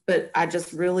 but I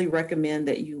just really recommend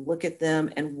that you look at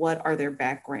them and what are their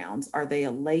backgrounds? Are they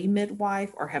a lay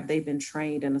midwife or have they been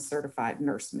trained in a certified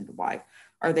nurse midwife?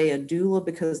 Are they a doula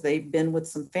because they've been with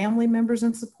some family members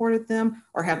and supported them,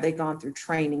 or have they gone through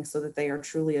training so that they are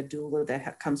truly a doula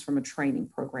that comes from a training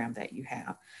program that you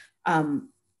have?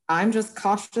 I'm just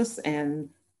cautious, and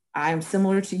I'm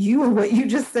similar to you and what you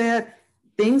just said.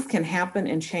 Things can happen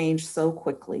and change so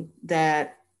quickly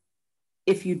that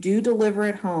if you do deliver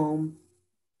at home,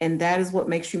 and that is what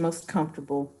makes you most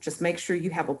comfortable, just make sure you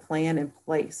have a plan in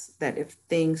place that if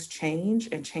things change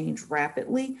and change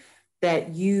rapidly,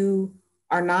 that you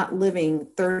are not living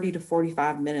 30 to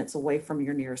 45 minutes away from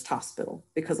your nearest hospital,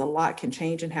 because a lot can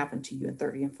change and happen to you in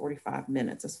 30 and 45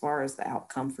 minutes as far as the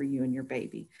outcome for you and your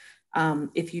baby.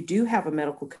 If you do have a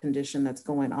medical condition that's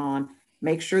going on,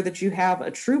 make sure that you have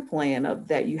a true plan of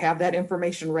that, you have that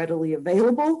information readily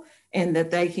available and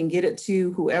that they can get it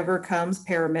to whoever comes,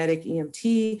 paramedic,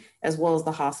 EMT, as well as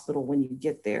the hospital when you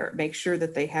get there. Make sure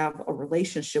that they have a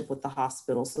relationship with the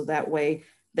hospital so that way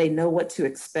they know what to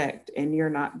expect and you're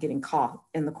not getting caught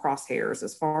in the crosshairs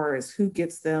as far as who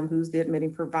gets them, who's the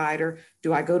admitting provider.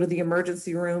 Do I go to the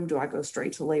emergency room? Do I go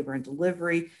straight to labor and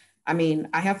delivery? I mean,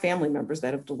 I have family members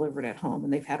that have delivered at home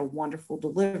and they've had a wonderful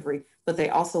delivery, but they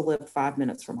also lived 5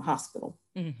 minutes from a hospital.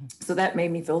 So that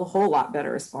made me feel a whole lot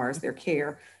better as far as their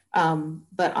care.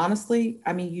 But honestly,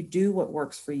 I mean, you do what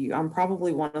works for you. I'm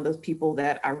probably one of those people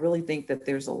that I really think that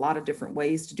there's a lot of different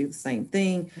ways to do the same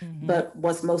thing. But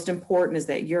what's most important is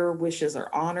that your wishes are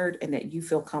honored and that you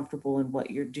feel comfortable in what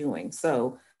you're doing.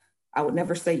 So I would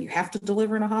never say you have to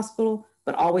deliver in a hospital,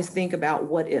 but always think about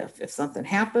what if something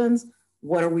happens,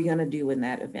 what are we going to do in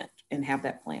that event, and have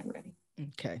that plan ready.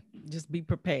 Okay. Just be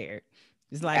prepared.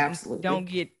 It's like,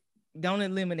 absolutely, don't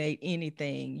eliminate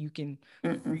anything. You can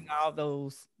bring all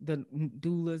the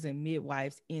doulas and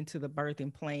midwives into the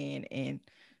birthing plan, and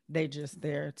they're just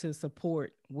there to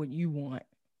support what you want.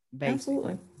 Basically.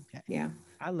 Absolutely. Okay. Yeah.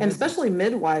 And especially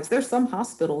midwives, there's some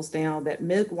hospitals now that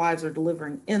midwives are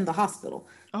delivering in the hospital.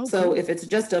 Oh, so cool. If it's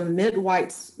just a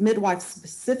midwife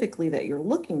specifically that you're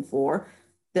looking for,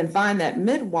 then find that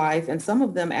midwife, and some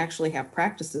of them actually have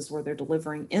practices where they're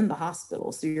delivering in the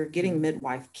hospital. So you're getting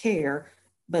midwife care,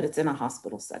 but it's in a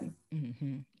hospital setting.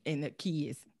 And the key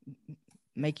is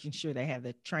making sure they have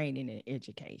the training and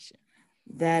education.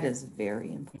 That is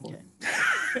very important.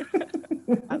 Okay.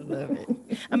 I love it.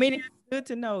 I mean, it's good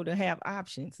to know to have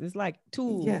options. It's like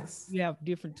tools. Yes. You have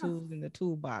different tools in the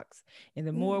toolbox. And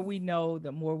the more we know,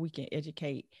 the more we can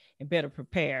educate and better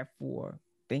prepare for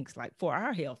things like for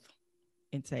our health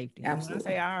and safety. Absolutely. And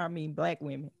when I say our, I mean Black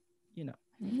women, you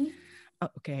know.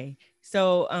 Okay.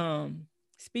 So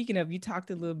speaking of, you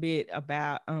talked a little bit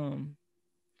about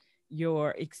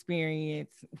your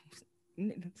experience,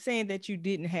 saying that you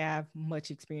didn't have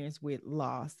much experience with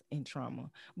loss and trauma,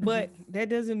 but that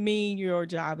doesn't mean your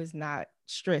job is not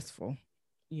stressful,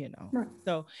 you know. Right.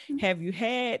 So have you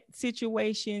had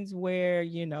situations where,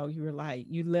 you know, you were like,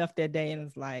 you left that day and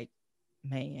it's like,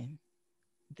 man,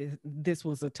 this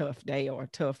was a tough day or a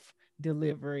tough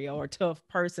delivery or a tough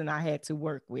person I had to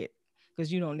work with?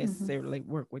 Because you don't necessarily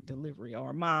work with delivery,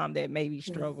 or a mom that maybe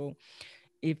struggle.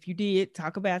 If you did,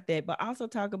 talk about that, but also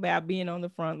talk about being on the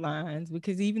front lines,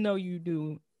 because even though you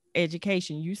do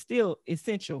education, you still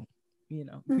essential. You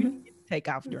know, you didn't get to take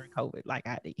off during COVID like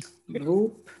I did.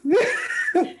 Nope.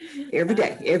 Every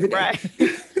day. Right.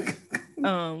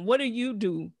 What do you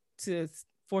do to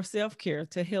for self-care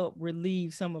to help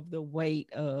relieve some of the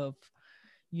weight of,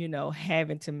 you know,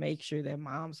 having to make sure that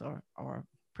moms are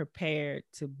prepared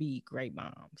to be great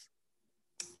moms?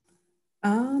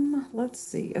 Let's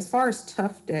see. As far as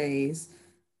tough days,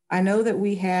 I know that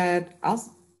we had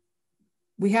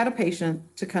a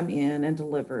patient to come in and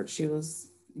delivered. She was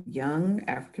young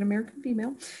African American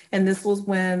female, and this was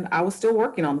when I was still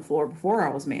working on the floor before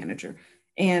I was manager.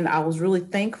 And I was really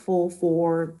thankful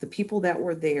for the people that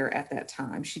were there at that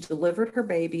time. She delivered her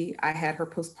baby. I had her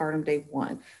postpartum day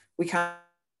one. We kind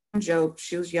of joked.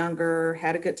 She was younger,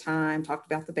 had a good time,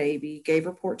 talked about the baby, gave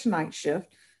report to night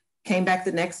shift. Came back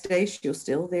the next day, she was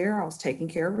still there. I was taking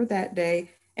care of her that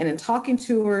day. And in talking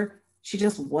to her, she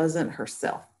just wasn't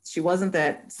herself. She wasn't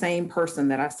that same person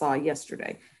that I saw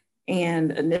yesterday.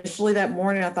 And initially that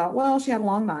morning, I thought, well, she had a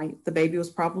long night. The baby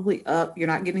was probably up. You're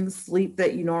not getting the sleep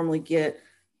that you normally get.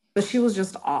 But she was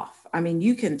just off. I mean,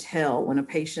 you can tell when a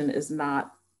patient is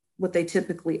not what they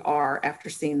typically are after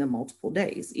seeing them multiple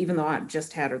days, even though I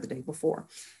just had her the day before.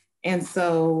 And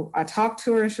so I talked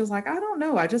to her and she was like, I don't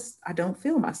know. I don't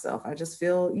feel myself. I just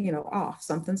feel, off.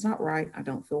 Something's not right. I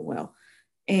don't feel well.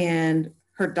 And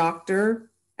her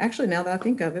doctor, actually, now that I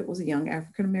think of it, was a young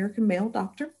African-American male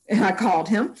doctor. And I called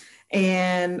him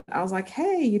and I was like,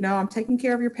 hey, I'm taking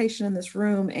care of your patient in this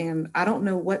room and I don't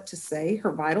know what to say.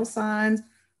 Her vital signs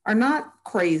are not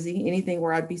crazy, anything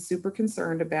where I'd be super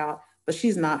concerned about, but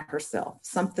she's not herself.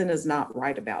 Something is not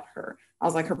right about her. I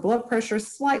was like, her blood pressure is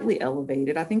slightly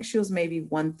elevated. I think she was maybe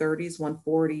 130s,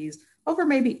 140s, over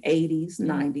maybe 80s,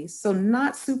 90s. So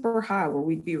not super high where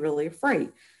we'd be really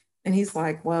afraid. And he's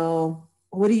like, well,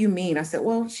 what do you mean? I said,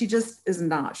 well, she just is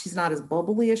not. She's not as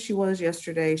bubbly as she was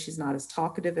yesterday. She's not as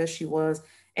talkative as she was.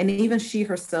 And even she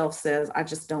herself says, I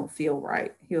just don't feel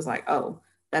right. He was like, oh,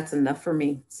 that's enough for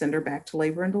me. Send her back to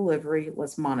labor and delivery.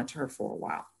 Let's monitor her for a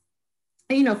while.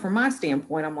 And, from my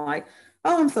standpoint, I'm like,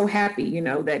 oh, I'm so happy,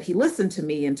 that he listened to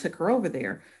me and took her over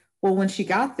there. Well, when she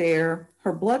got there,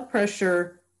 her blood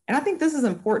pressure, and I think this is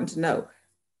important to know,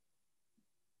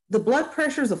 the blood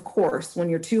pressures, of course, when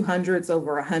you're 200s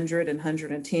over 100 and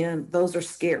 110, those are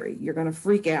scary. You're going to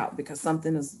freak out because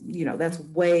something is, that's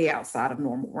way outside of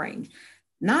normal range.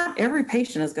 Not every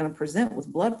patient is going to present with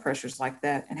blood pressures like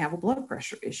that and have a blood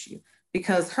pressure issue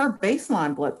because her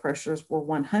baseline blood pressures were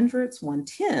 100s,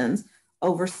 110s,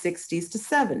 over 60s to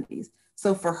 70s.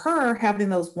 So for her, having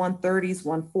those 130s,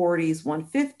 140s,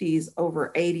 150s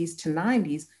over 80s to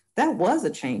 90s, that was a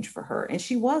change for her. And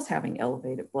she was having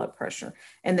elevated blood pressure.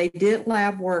 And they did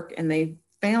lab work and they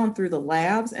found through the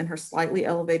labs and her slightly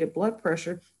elevated blood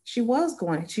pressure, she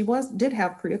did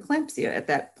have preeclampsia at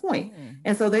that point.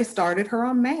 And so they started her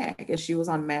on MAG and she was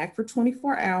on MAG for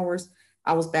 24 hours.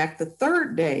 I was back the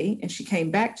third day and she came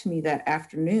back to me that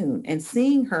afternoon, and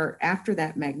seeing her after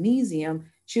that magnesium,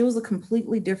 she was a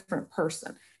completely different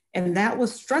person. And that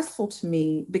was stressful to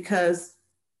me because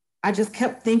I just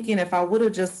kept thinking if I would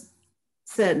have just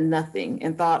said nothing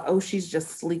and thought, oh, she's just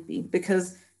sleepy,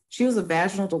 because she was a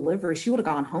vaginal delivery, she would have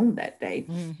gone home that day.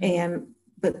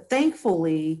 But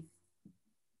thankfully,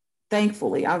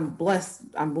 I'm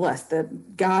blessed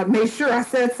that God made sure I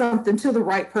said something to the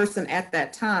right person at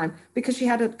that time, because she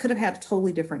could have had a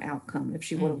totally different outcome if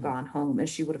she would have gone home and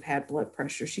she would have had blood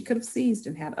pressure. She could have seized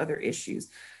and had other issues.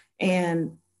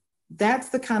 And that's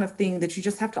the kind of thing that you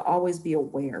just have to always be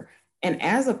aware. And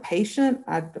as a patient,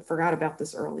 I forgot about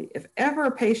this early.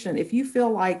 If you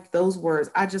feel like those words,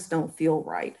 I just don't feel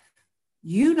right,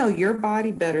 you know your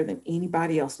body better than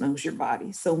anybody else knows your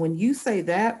body. So when you say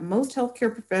that, most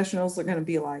healthcare professionals are going to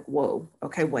be like, whoa,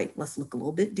 okay, wait, let's look a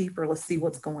little bit deeper. Let's see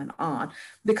what's going on.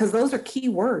 Because those are key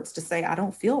words to say, I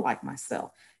don't feel like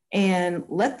myself. And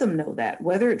let them know that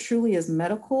whether it truly is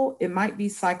medical, it might be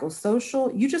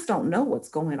psychosocial. You just don't know what's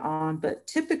going on. But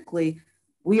typically,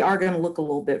 we are going to look a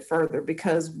little bit further,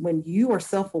 because when you are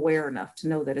self-aware enough to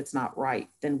know that it's not right,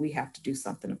 then we have to do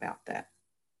something about that.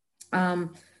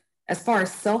 As far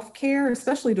as self-care,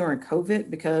 especially during COVID,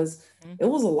 because it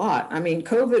was a lot. I mean,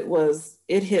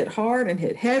 it hit hard and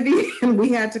hit heavy, and we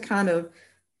had to kind of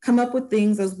come up with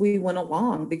things as we went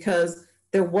along, because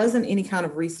there wasn't any kind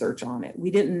of research on it.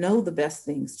 We didn't know the best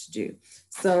things to do.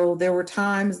 So there were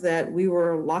times that we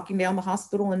were locking down the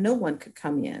hospital and no one could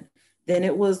come in. Then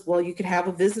it was, well, you could have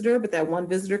a visitor, but that one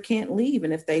visitor can't leave.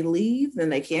 And if they leave, then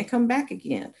they can't come back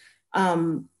again.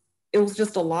 It was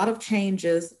just a lot of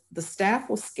changes. The staff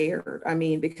was scared. I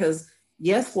mean, because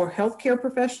yes, we're healthcare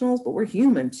professionals, but we're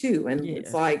human too. And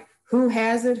It's like, who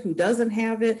has it, who doesn't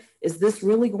have it. Is this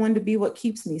really going to be what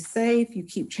keeps me safe? You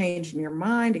keep changing your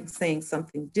mind and saying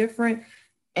something different.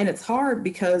 And it's hard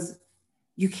because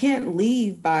you can't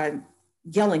leave by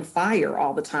yelling fire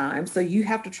all the time. So you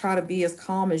have to try to be as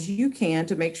calm as you can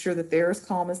to make sure that they're as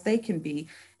calm as they can be.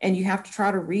 And you have to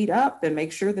try to read up and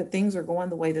make sure that things are going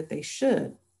the way that they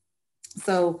should.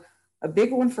 So a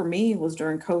big one for me was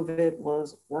during COVID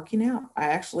was working out. I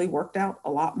actually worked out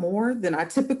a lot more than I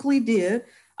typically did,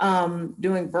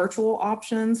 doing virtual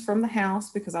options from the house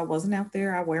because I wasn't out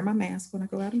there. I wear my mask when I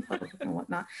go out in public and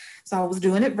whatnot. So I was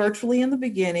doing it virtually in the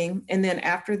beginning. And then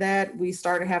after that, we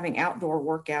started having outdoor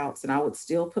workouts and I would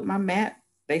still put my mat,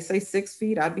 they say 6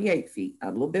 feet, I'd be 8 feet,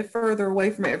 a little bit further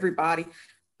away from everybody.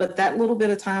 But that little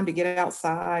bit of time to get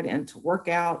outside and to work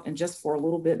out and just for a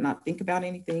little bit not think about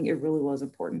anything, it really was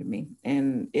important to me.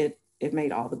 And it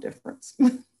made all the difference.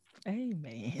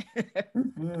 Amen.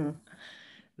 Mm-hmm.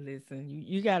 Listen,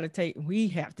 you got to we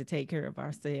have to take care of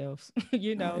ourselves.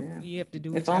 You have to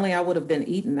do it. If only I would have been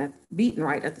beaten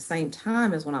right at the same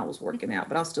time as when I was working out,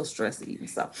 but I was still stress eating.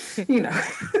 So,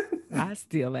 I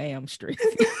still am stressed.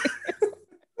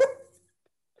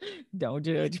 Don't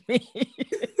judge me.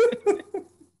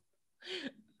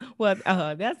 Well,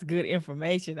 that's good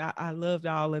information. I loved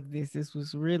all of this. This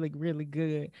was really, really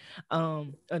good.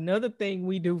 Another thing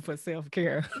we do for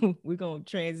self-care, we're going to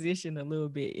transition a little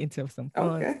bit into some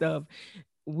fun stuff.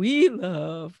 We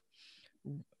love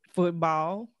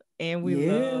football and we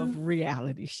love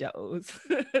reality shows.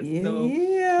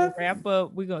 So wrap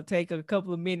up, we're going to take a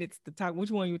couple of minutes to talk.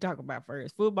 Which one you talking about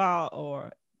first,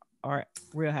 football or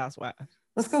Real Housewives?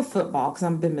 Let's go football because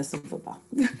I've been missing football.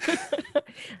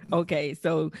 Okay,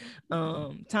 so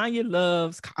Tanya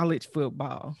loves college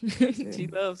football. She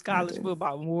loves college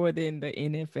football more than the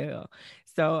NFL.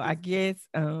 So I guess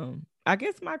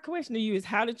my question to you is,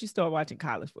 how did you start watching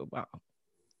college football?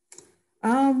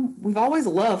 We've always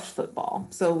loved football.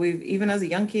 So even as a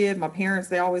young kid, my parents,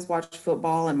 they always watched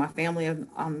football, and my family,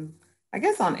 I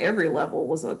guess on every level,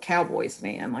 was a Cowboys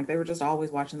fan. Like they were just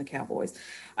always watching the Cowboys.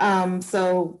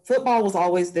 So football was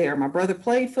always there. My brother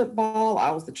played football. I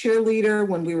was the cheerleader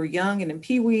when we were young and in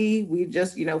Pee Wee. We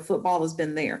just, football has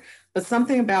been there. But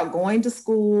something about going to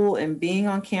school and being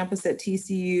on campus at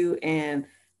TCU and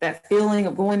that feeling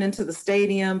of going into the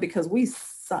stadium, because we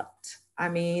sucked. I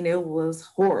mean, it was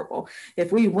horrible.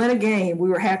 If we win a game, we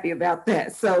were happy about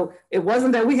that. So it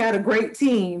wasn't that we had a great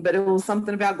team, but it was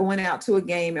something about going out to a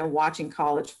game and watching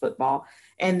college football.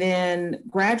 And then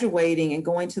graduating and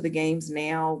going to the games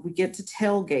now, we get to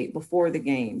tailgate before the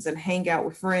games and hang out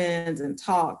with friends and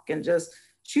talk and just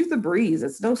shoot the breeze.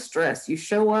 It's no stress. You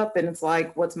show up and it's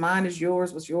like, what's mine is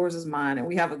yours, what's yours is mine. And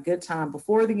we have a good time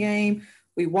before the game.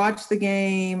 We watch the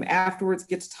game, afterwards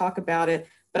get to talk about it.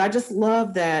 But I just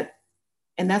love that.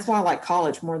 And that's why I like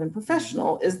college more than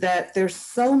professional, is that there's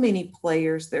so many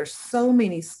players, there's so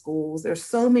many schools, there's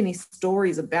so many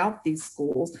stories about these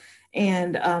schools.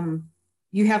 And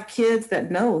you have kids that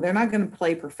know they're not going to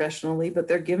play professionally, but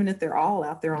they're giving it their all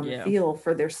out there on the field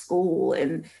for their school.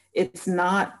 And it's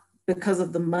not because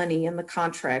of the money and the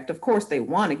contract. Of course, they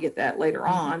want to get that later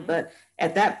on, but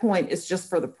at that point, it's just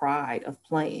for the pride of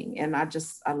playing. And I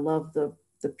love the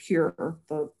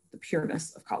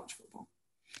pureness of college football.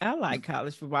 I like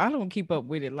college football. I don't keep up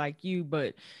with it like you,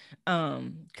 but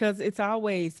because it's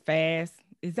always fast.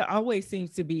 It always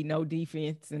seems to be no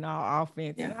defense and all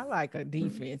offense. Yeah. And I like a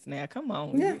defense now. Come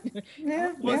on.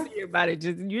 Yeah. Once everybody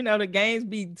just, the games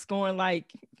be scoring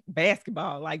like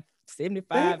basketball, like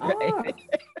 75.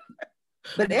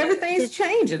 But everything's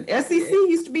changing. SEC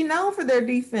used to be known for their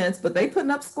defense, but they putting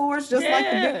up scores just like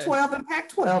the Big 12 and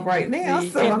Pac-12 right now.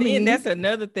 So and that's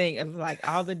another thing. Of like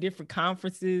all the different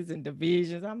conferences and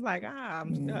divisions. I'm like, I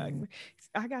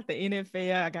got the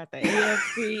NFL, I got the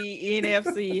AFC,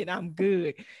 NFC, and I'm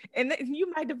good. And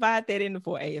you might divide that into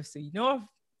for AFC North,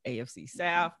 AFC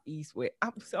South, East, West.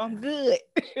 I'm good.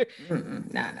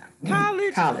 No.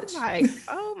 College. I'm like,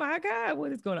 oh my God,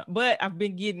 what is going on? But I've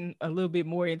been getting a little bit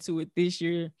more into it this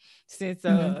year since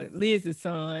Liz's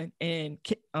son and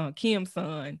Kim's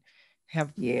son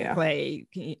have played.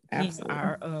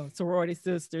 Our sorority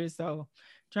sisters. So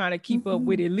trying to keep up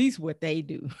with at least what they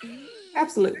do.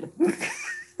 Absolutely.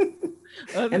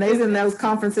 And they's in those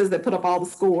conferences that put up all the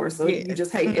scores. So you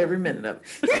just hate every minute of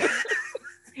it.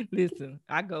 Listen,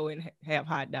 I go and have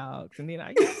hot dogs and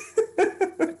then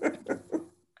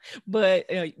but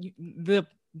the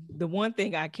one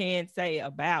thing I can say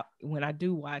about when I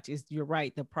do watch is, you're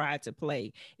right, the pride to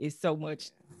play is so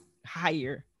much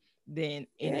higher than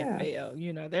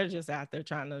NFL. They're just out there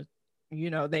trying to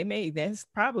that's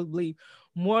probably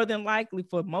more than likely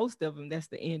for most of them, that's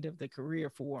the end of the career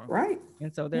for them. Right.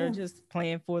 And so they're just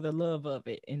playing for the love of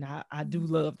it. And I do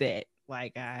love that.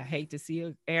 Like, I hate to see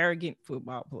an arrogant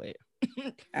football player.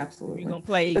 Absolutely. You're gonna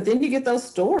play. But then you get those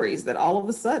stories that all of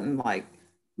a sudden, like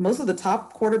most of the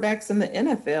top quarterbacks in the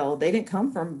NFL, they didn't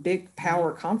come from big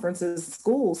power conferences,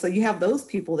 schools. So you have those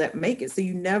people that make it. So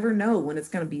you never know when it's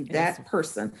going to be that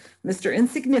person, Mr.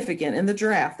 Insignificant in the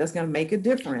draft, that's going to make a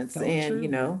difference. So and,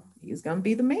 true. He's going to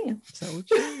be the man. So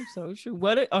true. So true.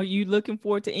 What are you looking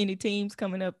forward to any teams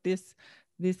coming up this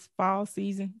fall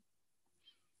season?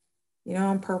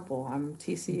 I'm purple. I'm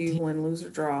TCU win, lose,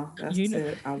 or draw. That's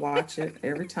it. I watch it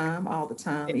every time, all the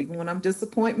time, even when I'm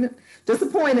disappointed.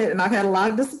 And I've had a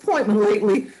lot of disappointment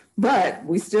lately, but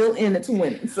we still in it to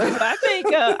win it. So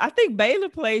I think Baylor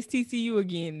plays TCU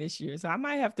again this year, so I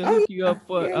might have to hook you up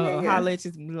for holler at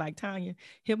you, like, Tanya,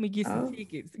 help me get some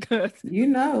tickets, because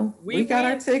we got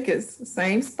our tickets,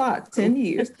 same spot, 10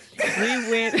 years.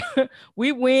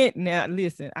 we went. Now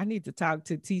listen, I need to talk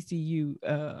to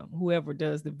TCU, whoever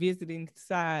does the visiting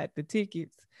side, the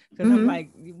tickets, because I'm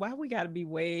like, why we got to be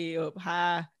way up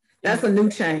high? That's a new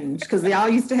change, because they all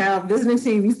used to have, visiting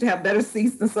team used to have better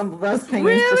seats than some of us paying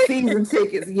for season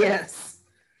tickets. Yes.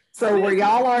 So where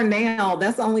y'all are now,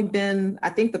 that's only been, I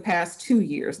think, the past 2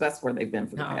 years. That's where they've been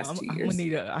for the past 2 years.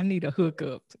 I need a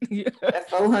hookup. That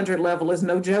 400 level is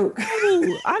no joke.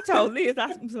 Ooh, I told Liz,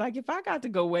 I was like, if I got to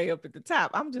go way up at the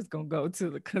top, I'm just going to go to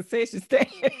the concession stand.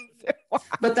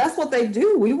 But that's what they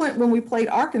do. We went when we played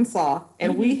Arkansas,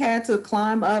 and we had to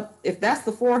climb up. If that's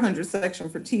the 400 section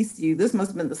for TCU, this must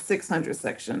have been the 600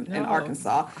 section in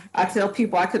Arkansas. I tell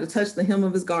people I could have touched the hem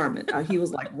of his garment. He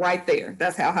was like right there.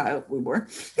 That's how high up we were.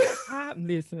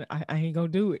 Listen, I ain't gonna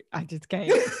do it. I just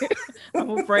can't. I'm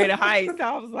afraid of heights.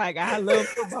 I was like, I love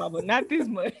football, but not this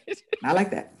much. I like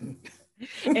that.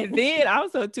 And then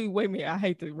also too, wait a minute, I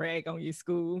hate to rag on your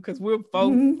school, because we're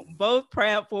both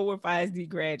proud Forward 5SD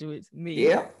graduates.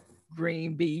 Me,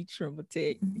 Green Beach, Trimble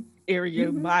Tech,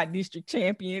 area my district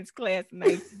champions, class of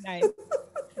 1990.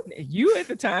 You at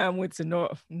the time went to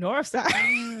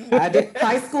Northside. I did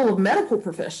High School of Medical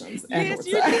Professions. Yes,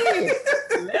 you did.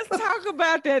 Let's talk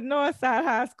about that Northside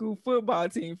High School football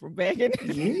team from back in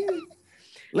the day.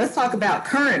 Let's talk about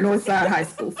current Northside High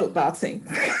School football team.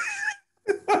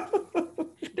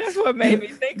 That's what made me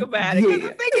think about it. I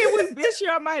think it was this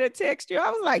year I might have texted you. I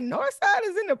was like, Northside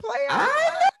is in the playoffs.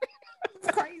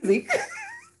 It's crazy.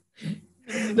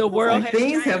 The world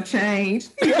things have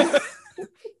changed.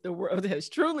 The world has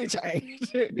truly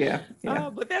changed. Yeah.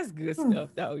 But that's good stuff,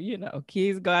 though.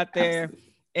 Kids go out there,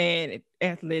 and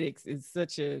athletics is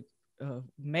such a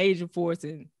major force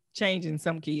in changing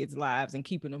some kids' lives and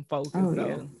keeping them focused.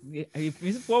 So if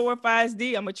it's Forward 5SD,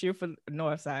 I'm gonna cheer for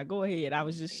Northside. Go ahead. I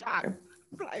was just shocked.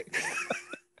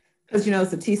 Because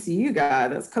it's a TCU guy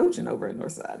that's coaching over at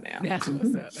Northside now. That's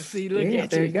what's up. See, look at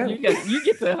there you. You go. You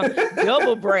get to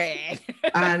double brag.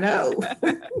 I know.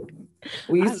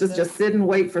 We used to just sit and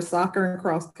wait for soccer and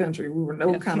cross country. We were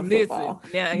no kind of football.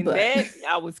 Now, in that,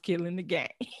 I was killing the game.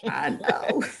 I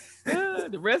know.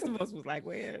 The rest of us was like,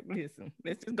 well, listen,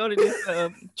 let's just go to this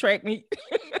track meet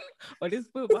or this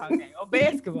football game or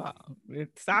basketball.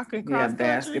 Soccer and cross country.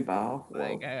 Basketball.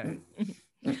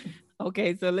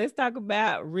 Okay, so let's talk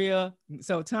about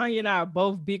so Tanya and I are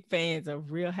both big fans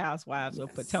of Real Housewives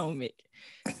of Potomac.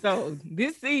 So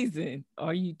this season,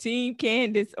 are you team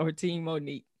Candace or team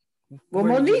Monique? Well,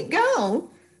 Monique gone.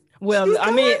 Well,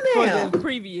 I mean, for the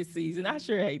previous season, I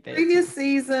sure hate that. Previous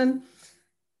season,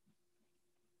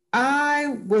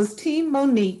 I was team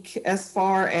Monique as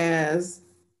far as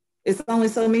it's only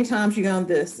so many times you gone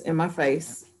this in my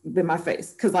face.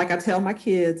 Because like I tell my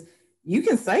kids, you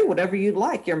can say whatever you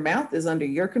like. Your mouth is under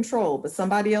your control, but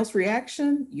somebody else's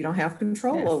reaction, you don't have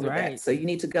control over that. So you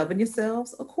need to govern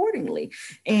yourselves accordingly.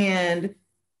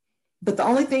 But the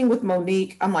only thing with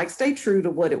Monique, I'm like, stay true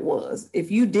to what it was. If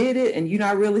you did it and you're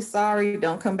not really sorry,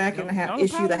 don't come back and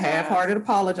issue the half-hearted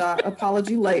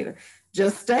apology later.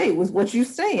 Just stay with what you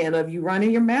saying. Of you running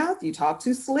your mouth, you talk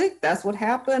too slick. That's what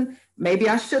happened. Maybe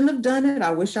I shouldn't have done it. I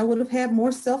wish I would have had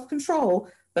more self-control.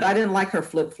 But I didn't like her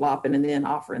flip-flopping and then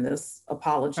offering this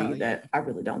apology that I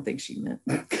really don't think she meant.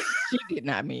 She did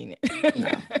not mean it.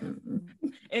 No.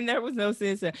 And there was no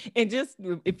sense of, and just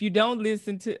if you don't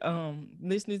listen to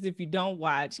listeners, if you don't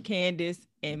watch, Candace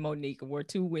and Monique were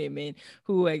two women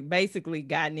who had basically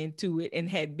gotten into it and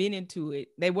had been into it.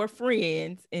 They were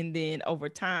friends, and then over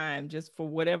time, just for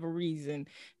whatever reason,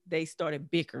 they started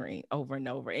bickering over and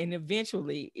over, and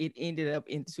eventually it ended up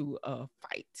into a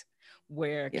fight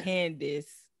where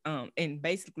Candace And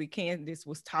basically Candace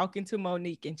was talking to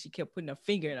Monique and she kept putting her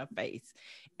finger in her face,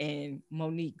 and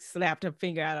Monique slapped her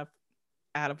finger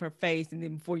out of her face, and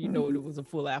then before you know it, it was a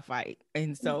full out fight.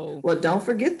 And so, well, don't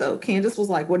forget though, Candace was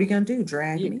like, "What are you gonna do?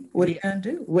 Drag me? What are you gonna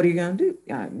do? What are you gonna do?"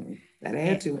 That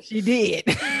add to it. She did.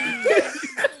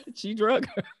 She drug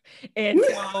her. And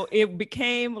so it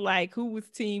became like, who was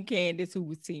team Candace, who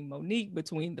was team Monique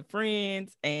between the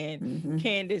friends, and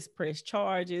Candace pressed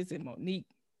charges and Monique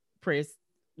pressed,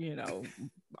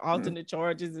 alternate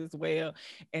charges as well.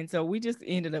 And so we just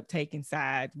ended up taking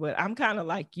sides. But I'm kind of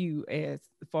like you as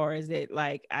far as that.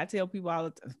 Like, I tell people all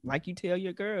the time, like you tell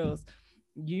your girls,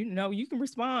 you can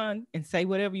respond and say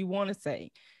whatever you want to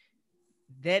say.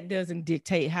 That doesn't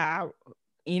dictate how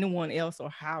anyone else or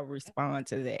how I respond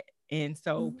to that. And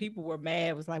so people were mad.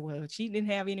 It was like, well, she didn't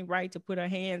have any right to put her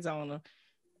hands on her.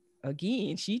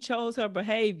 Again, she chose her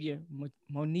behavior.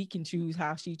 Monique can choose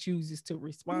how she chooses to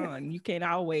respond. You can't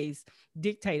always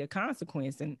dictate a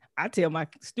consequence. And I tell my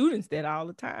students that all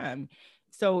the time.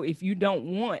 So if you don't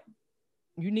want,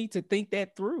 you need to think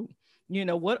that through.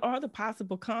 What are the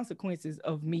possible consequences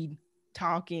of me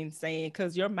talking, saying,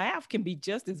 because your mouth can be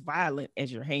just as violent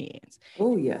as your hands.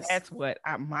 Oh, yes. That's what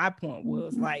my point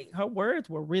was. Like, her words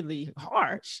were really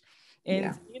harsh.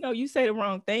 And, you say the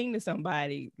wrong thing to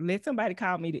somebody, let somebody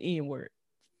call me the N-word.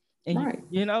 And,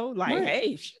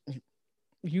 hey,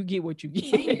 you get what you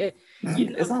get.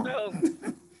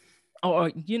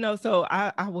 So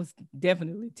I was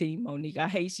definitely team Monique. I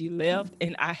hate she left.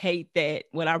 And I hate that.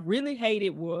 What I really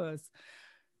hated was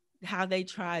how they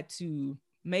tried to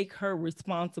make her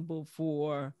responsible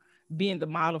for being the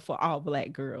model for all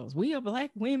Black girls. We are Black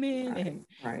women,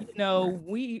 and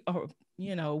we are,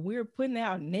 we're putting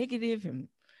out negative and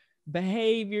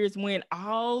behaviors when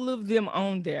all of them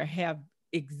on there have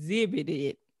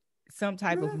exhibited some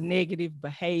type of negative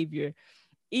behavior.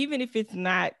 Even if it's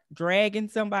not dragging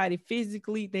somebody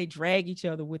physically, they drag each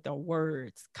other with their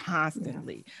words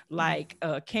constantly. Like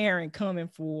Karen coming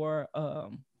for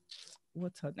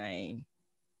what's her name?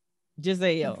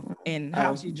 Giselle, and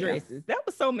how she dresses. That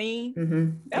was so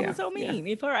mean. That was so mean.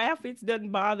 If her outfits doesn't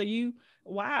bother you,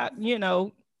 why,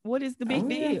 what is the big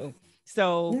deal?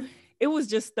 So it was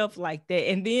just stuff like that.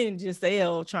 And then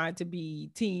Giselle trying to be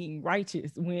team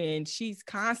righteous when she's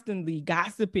constantly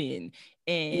gossiping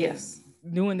and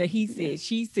doing the he said,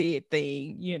 she said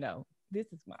thing, This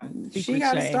is my she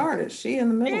got it started. She in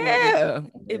the middle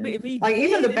of it. Like,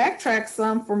 even to backtrack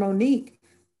some for Monique,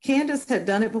 Candace had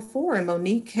done it before, and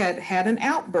Monique had an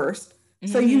outburst.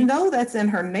 So that's in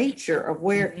her nature of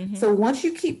where. So once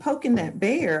you keep poking that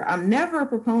bear, I'm never a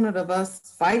proponent of us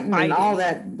fighting and all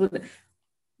that.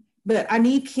 But I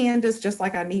need Candace, just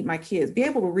like I need my kids, be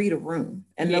able to read a room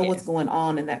and know what's going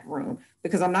on in that room,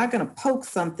 because I'm not going to poke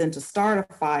something to start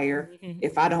a fire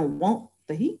if I don't want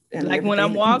the heat. And like when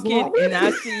I'm walking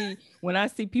and when I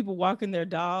see people walking their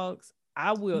dogs,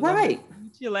 I will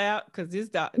chill out, because this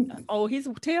dog, his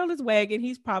tail is wagging.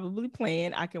 He's probably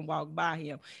playing. I can walk by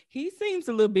him. He seems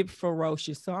a little bit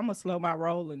ferocious, so I'm gonna slow my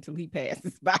roll until he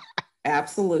passes by.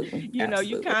 Absolutely.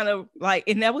 You kind of like,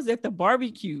 and that was at the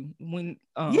barbecue when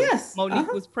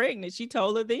Monique was pregnant. She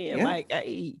told her then, like,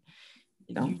 hey,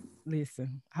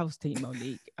 listen, I was team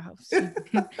Monique.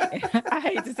 I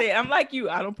hate to say it. I'm like you.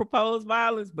 I don't propose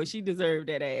violence, but she deserved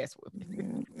that ass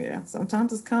whipping. Yeah,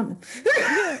 sometimes it's coming.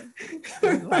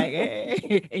 Like,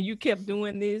 hey. And you kept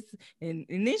doing this, and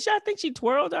then I think she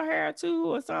twirled her hair too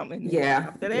or something.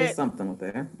 Yeah, there's something with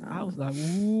that. I was like,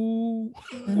 ooh.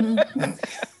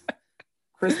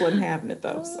 Chris wasn't having it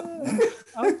though. So.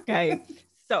 Okay,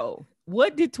 so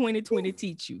what did 2020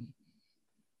 teach you?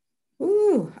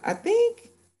 Ooh, I think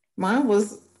mine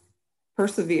was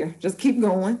persevere. Just keep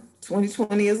going.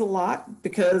 2020 is a lot,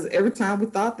 because every time we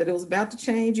thought that it was about to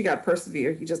change, you got to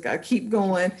persevere. You just got to keep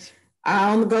going.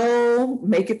 Eye on the goal,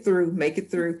 make it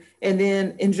through, and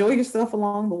then enjoy yourself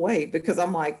along the way. Because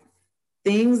I'm like,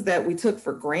 things that we took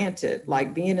for granted,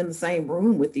 like being in the same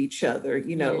room with each other,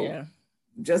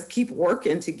 just keep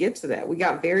working to get to that. We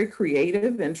got very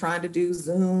creative and trying to do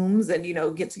Zooms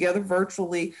and, get together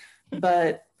virtually,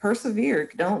 but persevere.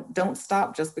 Don't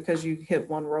stop just because you hit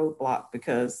one roadblock,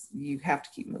 because you have to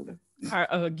keep moving.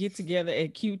 Get together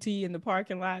at QT in the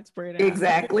parking lot, spread out.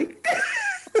 Exactly.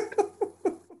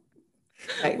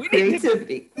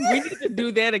 Creativity. We need to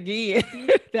do that again.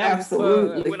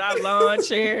 Absolutely. With our lawn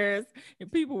chairs,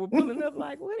 and people were pulling up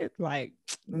like, what? Like,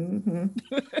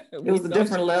 it was the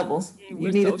different levels.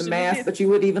 You needed the mask, but you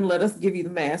wouldn't even let us give you the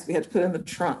mask. We had to put it in the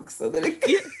trunk so that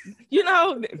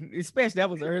especially that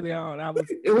was early on.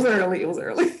 It was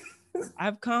early.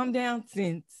 I've calmed down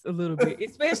since a little bit,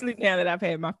 especially now that I've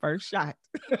had my first shot.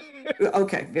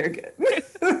 Okay, very good.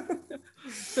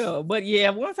 So, but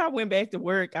yeah, once I went back to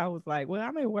work, I was like, well,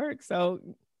 I'm at work, so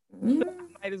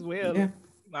might as well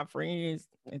my friends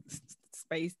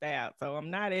spaced out. So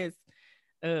I'm not as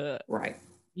right,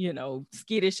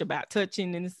 skittish about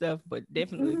touching and stuff, but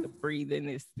definitely the breathing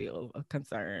is still a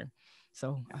concern.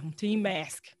 So I'm team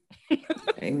mask.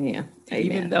 Amen.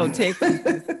 Even though Texas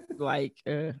is like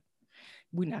we're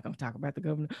not gonna talk about the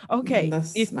governor. Okay.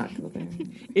 That's not good.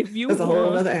 If you that's a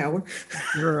whole other hour.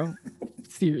 Girl,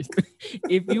 seriously.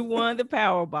 If you won the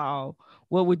Powerball,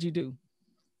 what would you do?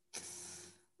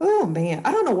 Oh man,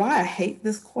 I don't know why I hate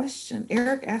this question.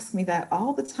 Eric asks me that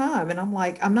all the time. And I'm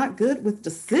like, I'm not good with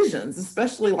decisions,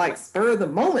 especially like spur of the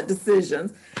moment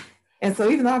decisions. And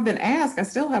so even though I've been asked, I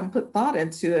still haven't put thought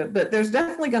into it, but there's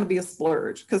definitely going to be a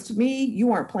splurge because to me, you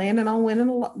weren't planning on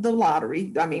winning the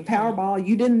lottery. I mean, Powerball,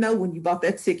 you didn't know when you bought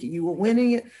that ticket, you were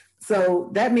winning it. So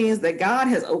that means that God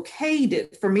has okayed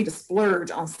it for me to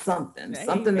splurge on something,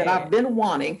 something that I've been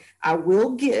wanting, I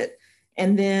will get.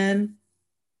 And then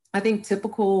I think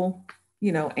typical,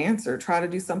 answer, try to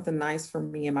do something nice for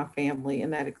me and my family.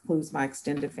 And that includes my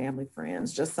extended family,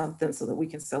 friends, just something so that we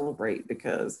can celebrate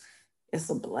because it's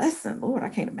a blessing. Lord, I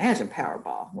can't imagine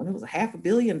Powerball when it was $500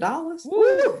 million.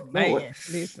 Woo, man,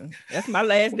 listen, that's my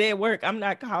last day at work. I'm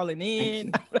not calling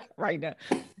in right now.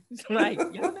 It's like,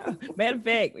 y'all know. Matter of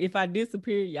fact, if I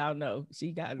disappear, y'all know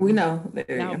she got. We know.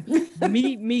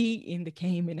 Meet me in the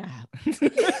Cayman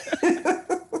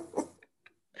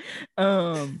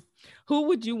Islands. Who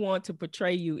would you want to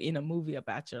portray you in a movie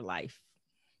about your life?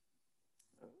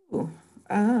 Ooh,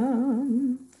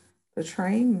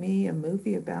 portraying me a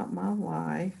movie about my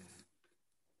life.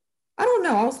 I don't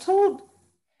know. I was told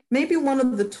maybe one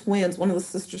of the twins, one of the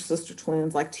sister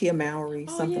twins, like Tia Mowry,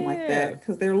 something like that,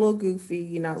 because they're a little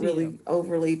goofy, not really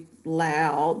overly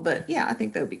loud. But yeah, I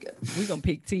think that would be good. We're gonna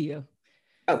pick Tia.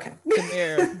 Okay.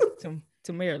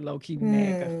 Tamara low-key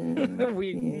mad.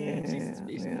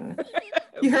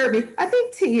 You heard me. I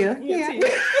think Tia. Yeah. Tia.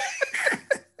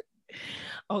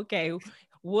 Okay.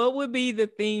 What would be the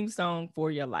theme song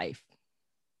for your life?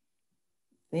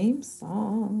 Theme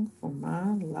song for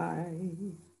my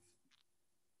life.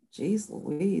 Jeez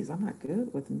Louise, I'm not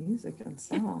good with music and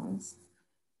songs.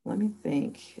 Let me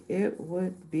think. It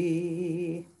would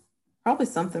be probably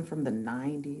something from the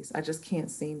 90s. I just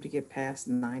can't seem to get past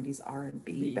 90s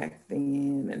R&B back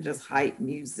then and just hype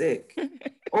music.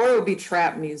 Or it would be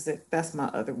trap music. That's my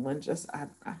other one. I'm sorry.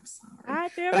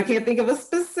 But I can't think of a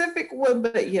specific one,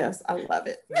 but yes, I love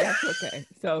it. That's okay.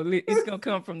 So it's going to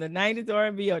come from the 90s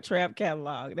R&B or trap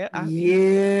catalog. I love it.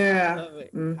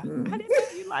 Mm-hmm. I didn't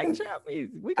know you like trap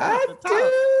music. We got to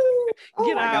talk.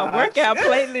 Get our workout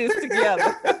playlist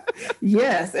together.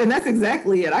 Yes, and that's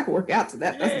exactly it. I can work out to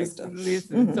that. That's good stuff.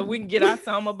 Listen, so we can get our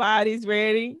summer bodies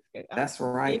ready. That's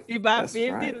right. 50 by 50.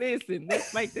 Right. Listen,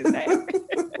 let's make this happen.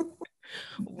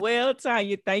 Well,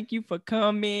 Tanya, thank you for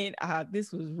coming.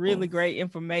 This was really great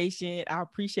information. I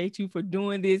appreciate you for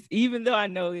doing this, even though I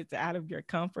know it's out of your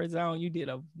comfort zone. You did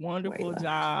a wonderful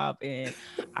job, and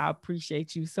I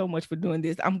appreciate you so much for doing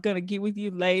this. I'm gonna get with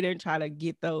you later and try to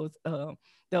get those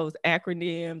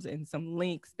acronyms and some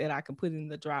links that I can put in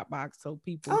the Dropbox so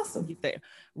people can get their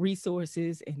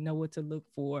resources and know what to look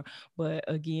for. But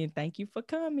again, thank you for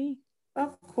coming.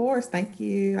 Of course, thank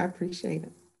you. I appreciate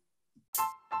it.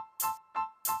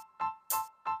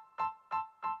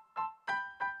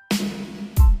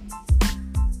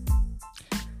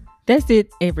 That's it,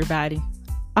 everybody.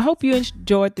 I hope you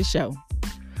enjoyed the show.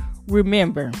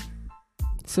 Remember,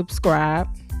 subscribe,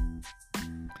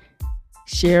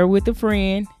 share with a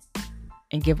friend,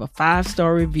 and give a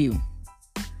 5-star review.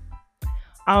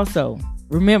 Also,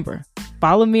 remember,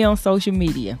 follow me on social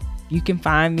media. You can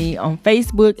find me on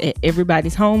Facebook at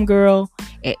Everybody's Homegirl,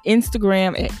 at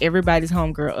Instagram at Everybody's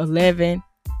Homegirl 11.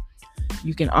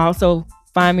 You can also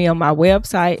find me on my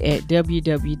website at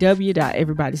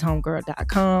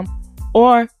www.everybody'shomegirl.com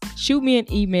or shoot me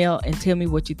an email and tell me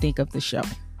what you think of the show.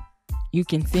 You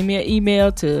can send me an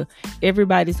email to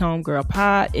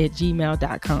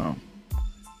everybody'shomegirlpod@gmail.com.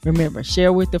 Remember,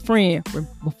 share with a friend.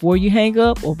 Before you hang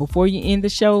up or before you end the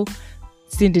show,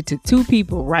 send it to 2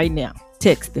 people right now.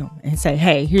 Text them and say,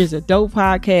 hey, here's a dope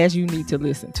podcast you need to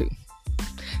listen to.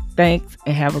 Thanks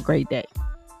and have a great day.